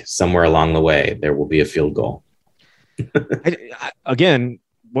think somewhere along the way, there will be a field goal. Again,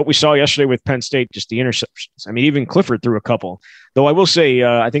 what we saw yesterday with Penn State, just the interceptions. I mean, even Clifford threw a couple. Though I will say,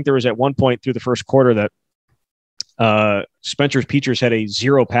 I think there was at one point through the first quarter that Spencer Petras had a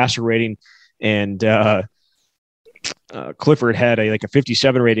 0 passer rating, and Clifford had a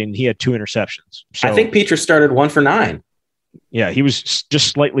 57 rating, and he had 2 interceptions. So, I think Petras started 1 for 9. Yeah, he was just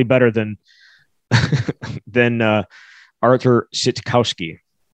slightly better than Arthur Sitkowski.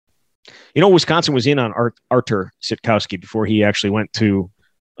 Wisconsin was in on Arthur Sitkowski before he actually went to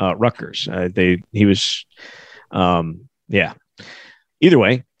Rutgers. He was, yeah. Either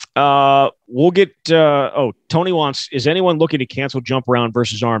way, we'll get. Tony wants. Is anyone looking to cancel Jump Round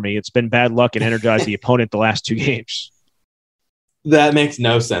versus Army? It's been bad luck and energized the opponent the last 2 games. That makes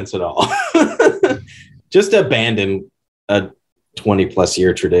no sense at all. Just abandon a 20-plus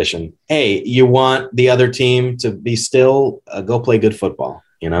year tradition. Hey, you want the other team to be still? Go play good football.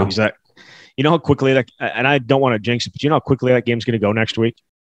 Exactly. You know how quickly and I don't want to jinx it, but you know how quickly that game's going to go next week?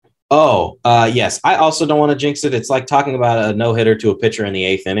 Oh, yes. I also don't want to jinx it. It's like talking about a no-hitter to a pitcher in the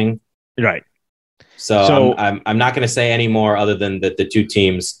 8th inning. Right. So I'm not going to say any more other than that the 2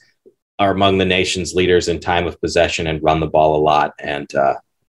 teams are among the nation's leaders in time of possession and run the ball a lot. And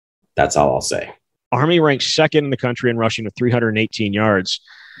that's all I'll say. Army ranks 2nd in the country in rushing with 318 yards.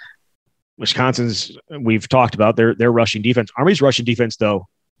 Wisconsin's, we've talked about their rushing defense. Army's rushing defense, though,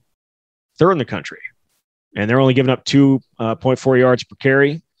 3rd in the country. And they're only giving up 2.4 yards per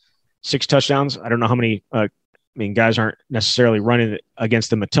carry, 6 touchdowns. I don't know how many, guys aren't necessarily running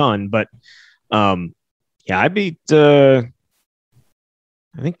against them a ton, but I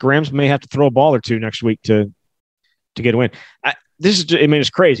think Grams may have to throw a ball or 2 next week to get a win. It's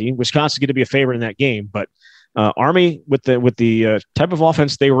crazy. Wisconsin's going to be a favorite in that game, but Army with the type of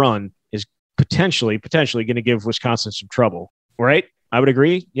offense they run is potentially going to give Wisconsin some trouble, right? I would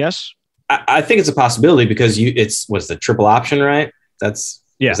agree. Yes. I think it's a possibility because what's the triple option, right? Is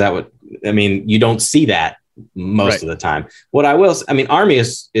that what, you don't see that most of the time. What I will, Army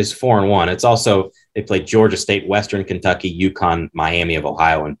is 4-1. It's also, they played Georgia State, Western Kentucky, UConn, Miami of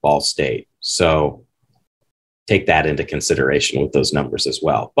Ohio, and Ball State. So take that into consideration with those numbers as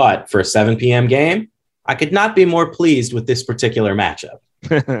well. But for a 7 p.m. game, I could not be more pleased with this particular matchup.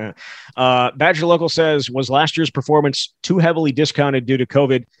 Badger Local says, was last year's performance too heavily discounted due to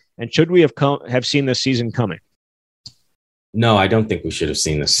COVID? And should we have seen this season coming? No, I don't think we should have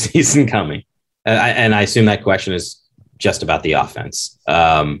seen this season coming. And I assume that question is just about the offense.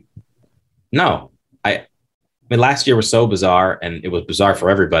 No, last year was so bizarre, and it was bizarre for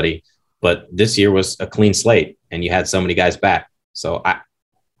everybody. But this year was a clean slate, and you had so many guys back. So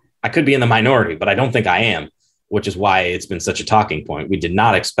I could be in the minority, but I don't think I am, which is why it's been such a talking point. We did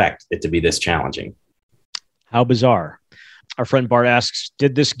not expect it to be this challenging. How bizarre. Our friend Bart asks,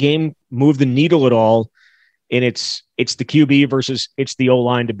 did this game move the needle at all in it's the QB versus it's the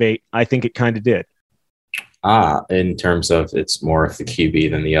O-line debate? I think it kind of did. In terms of it's more of the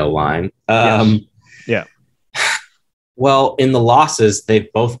QB than the O-line. Yes. Yeah. Well, in the losses,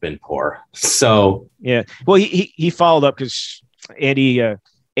 they've both been poor. So yeah. Well, he followed up because Andy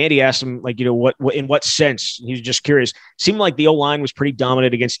asked him, what in what sense? He was just curious. Seemed like the O-line was pretty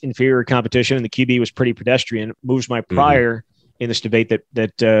dominant against inferior competition, and the QB was pretty pedestrian. Moves my prior in this debate that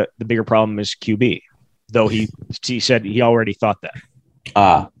the bigger problem is QB, though he said he already thought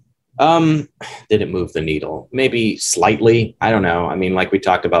that. Did it move the needle? Maybe slightly. I don't know. Like we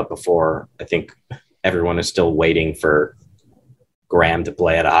talked about before, I think everyone is still waiting for Graham to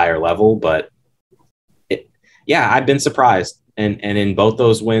play at a higher level, but I've been surprised. And in both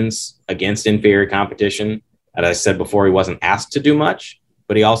those wins against inferior competition, as I said before, he wasn't asked to do much,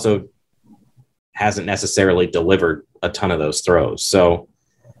 but he also hasn't necessarily delivered a ton of those throws. So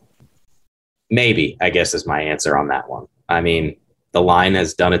maybe, I guess, is my answer on that one. The line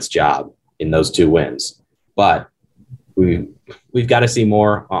has done its job in those 2 wins, but we've got to see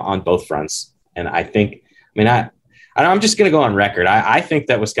more on both fronts. And I think, I'm just going to go on record. I think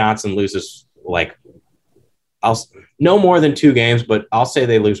that Wisconsin loses no more than 2 games, but I'll say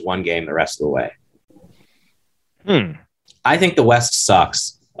they lose 1 game the rest of the way. I think the West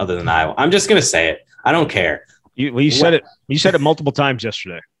sucks other than Iowa. I'm just going to say it. I don't care. You said it. You said it multiple times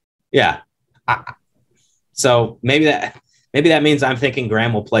yesterday. Yeah. So maybe that means I'm thinking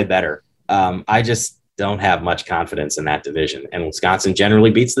Graham will play better. I just don't have much confidence in that division, and Wisconsin generally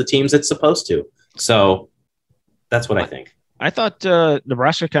beats the teams it's supposed to. So that's what I think. I thought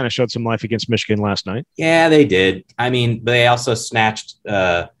Nebraska kind of showed some life against Michigan last night. Yeah, they did. They also snatched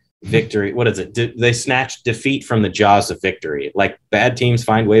victory. What is it? They snatched defeat from the jaws of victory. Like, bad teams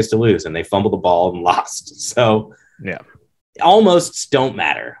find ways to lose, and they fumbled the ball and lost. So Yeah. Almost don't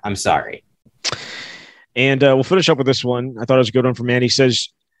matter. I'm sorry. And we'll finish up with this one. I thought it was a good one from Andy. He says,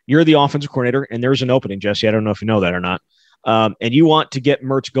 you're the offensive coordinator, and there's an opening, Jesse. I don't know if you know that or not. And you want to get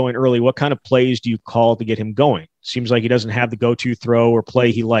Mertz going early. What kind of plays do you call to get him going? Seems like he doesn't have the go-to throw or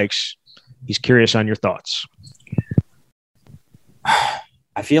play he likes. He's curious on your thoughts.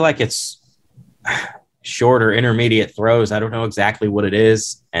 I feel like it's short or intermediate throws. I don't know exactly what it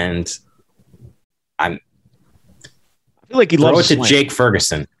is. And I feel like he loves it to Jake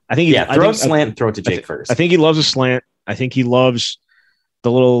Ferguson. I think throw a slant and throw it to Jake Ferguson. I think he loves a slant. I think he loves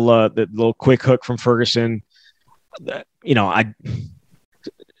the little quick hook from Ferguson. The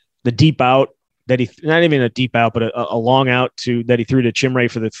deep out that not even a deep out, but a long out that he threw to Chimray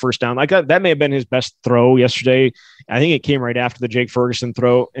for the first down. Like that may have been his best throw yesterday. I think it came right after the Jake Ferguson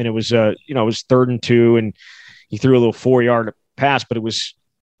throw, and it was it was 3rd and 2, and he threw a little 4-yard pass, but it was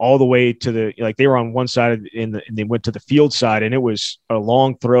all the way to they were on one side and they went to the field side, and it was a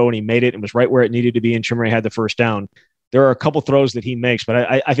long throw, and he made it. It was right where it needed to be, and Chimray had the first down. There are a couple throws that he makes, but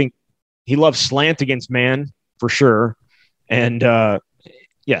I think he loves slant against man for sure. And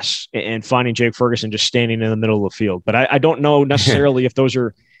yes, and finding Jake Ferguson just standing in the middle of the field. But I don't know necessarily if those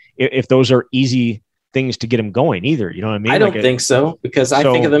are easy things to get him going either. You know what I mean? I don't think so, because I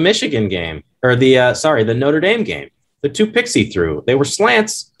think of the Michigan game or the Notre Dame game. The 2 picks he threw, they were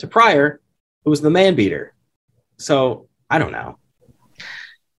slants to Pryor, who was the man beater. So I don't know.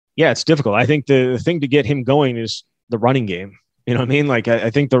 Yeah, it's difficult. I think the thing to get him going is the running game. You know what I mean? Like I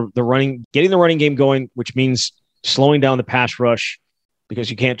think getting the running game going, which means slowing down the pass rush,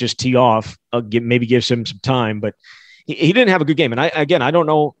 because you can't just tee off. Maybe gives him some time, but he didn't have a good game. And I don't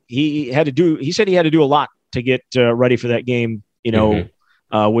know. He said he had to do a lot to get ready for that game.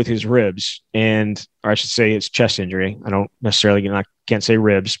 With his ribs, or I should say his chest injury. I don't necessarily, can't say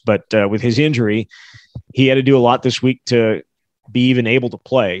ribs, but with his injury, he had to do a lot this week to be even able to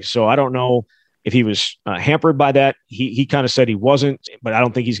play. So I don't know if he was hampered by that. He kind of said he wasn't, but I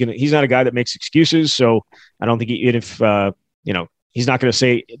don't think he's not a guy that makes excuses. So I don't think he's not going to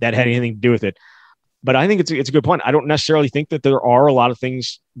say that had anything to do with it. But I think it's a good point. I don't necessarily think that there are a lot of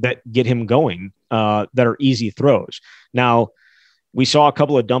things that get him going that are easy throws. Now, we saw a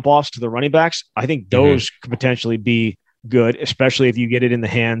couple of dump offs to the running backs. I think those could potentially be good, especially if you get it in the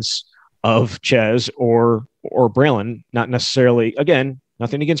hands of Ches or Braylon. Not necessarily, again,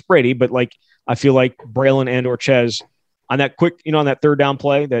 nothing against Brady, but I feel like Braylon and or Ches on that quick, on that 3rd down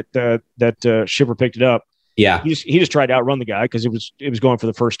play that Shipper picked it up. Yeah, he just tried to outrun the guy because it was going for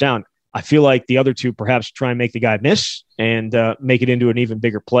the first down. I feel like the other two perhaps try and make the guy miss and make it into an even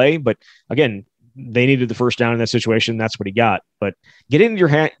bigger play. But again, they needed the first down in that situation. That's what he got. But get it in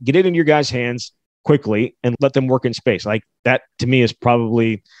your guys' hands quickly and let them work in space. Like that to me is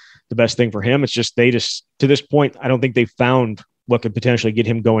probably the best thing for him. It's just to this point, I don't think they found what could potentially get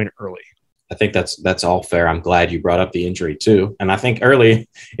him going early. I think that's all fair. I'm glad you brought up the injury too. And I think early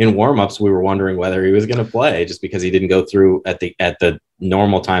in warmups, we were wondering whether he was going to play just because he didn't go through at the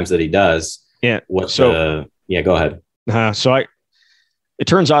normal times that he does. Yeah. Go ahead. It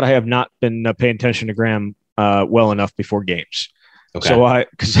turns out I have not been paying attention to Graham well enough before games. Okay. So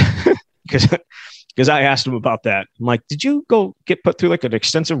because I asked him about that. I'm like, did you go get put through like an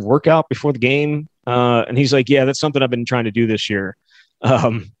extensive workout before the game? And he's like, yeah, that's something I've been trying to do this year.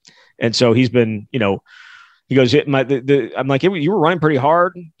 And so he's been, he goes, I'm like, hey, you were running pretty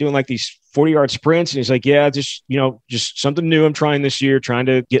hard, doing like these 40-yard sprints. And he's like, yeah, just something new I'm trying this year, trying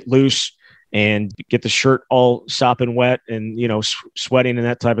to get loose and get the shirt all sopping wet and, sweating and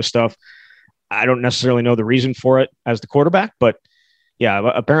that type of stuff. I don't necessarily know the reason for it as the quarterback, but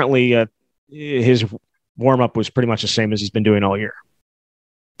yeah, apparently his warm-up was pretty much the same as he's been doing all year.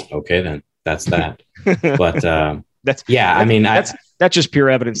 Okay, then that's that. But that's just pure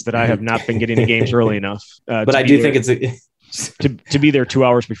evidence that I have not been getting to games early enough. But I do think it's to be there 2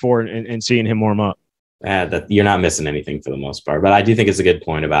 hours before and seeing him warm up. That you're not missing anything for the most part. But I do think it's a good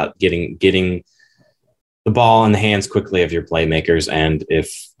point about getting the ball in the hands quickly of your playmakers. And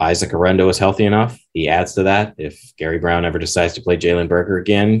if Isaac Arendo is healthy enough, he adds to that. If Gary Brown ever decides to play Jalen Berger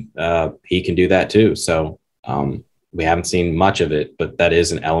again, he can do that too. So we haven't seen much of it, but that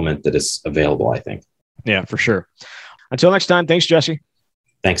is an element that is available, I think. Yeah, for sure. Until next time, thanks, Jesse.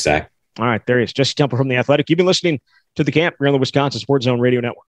 Thanks, Zach. All right, there he is. Jesse Temple from The Athletic. You've been listening to The Camp. We're on the Wisconsin Sports Zone Radio Network.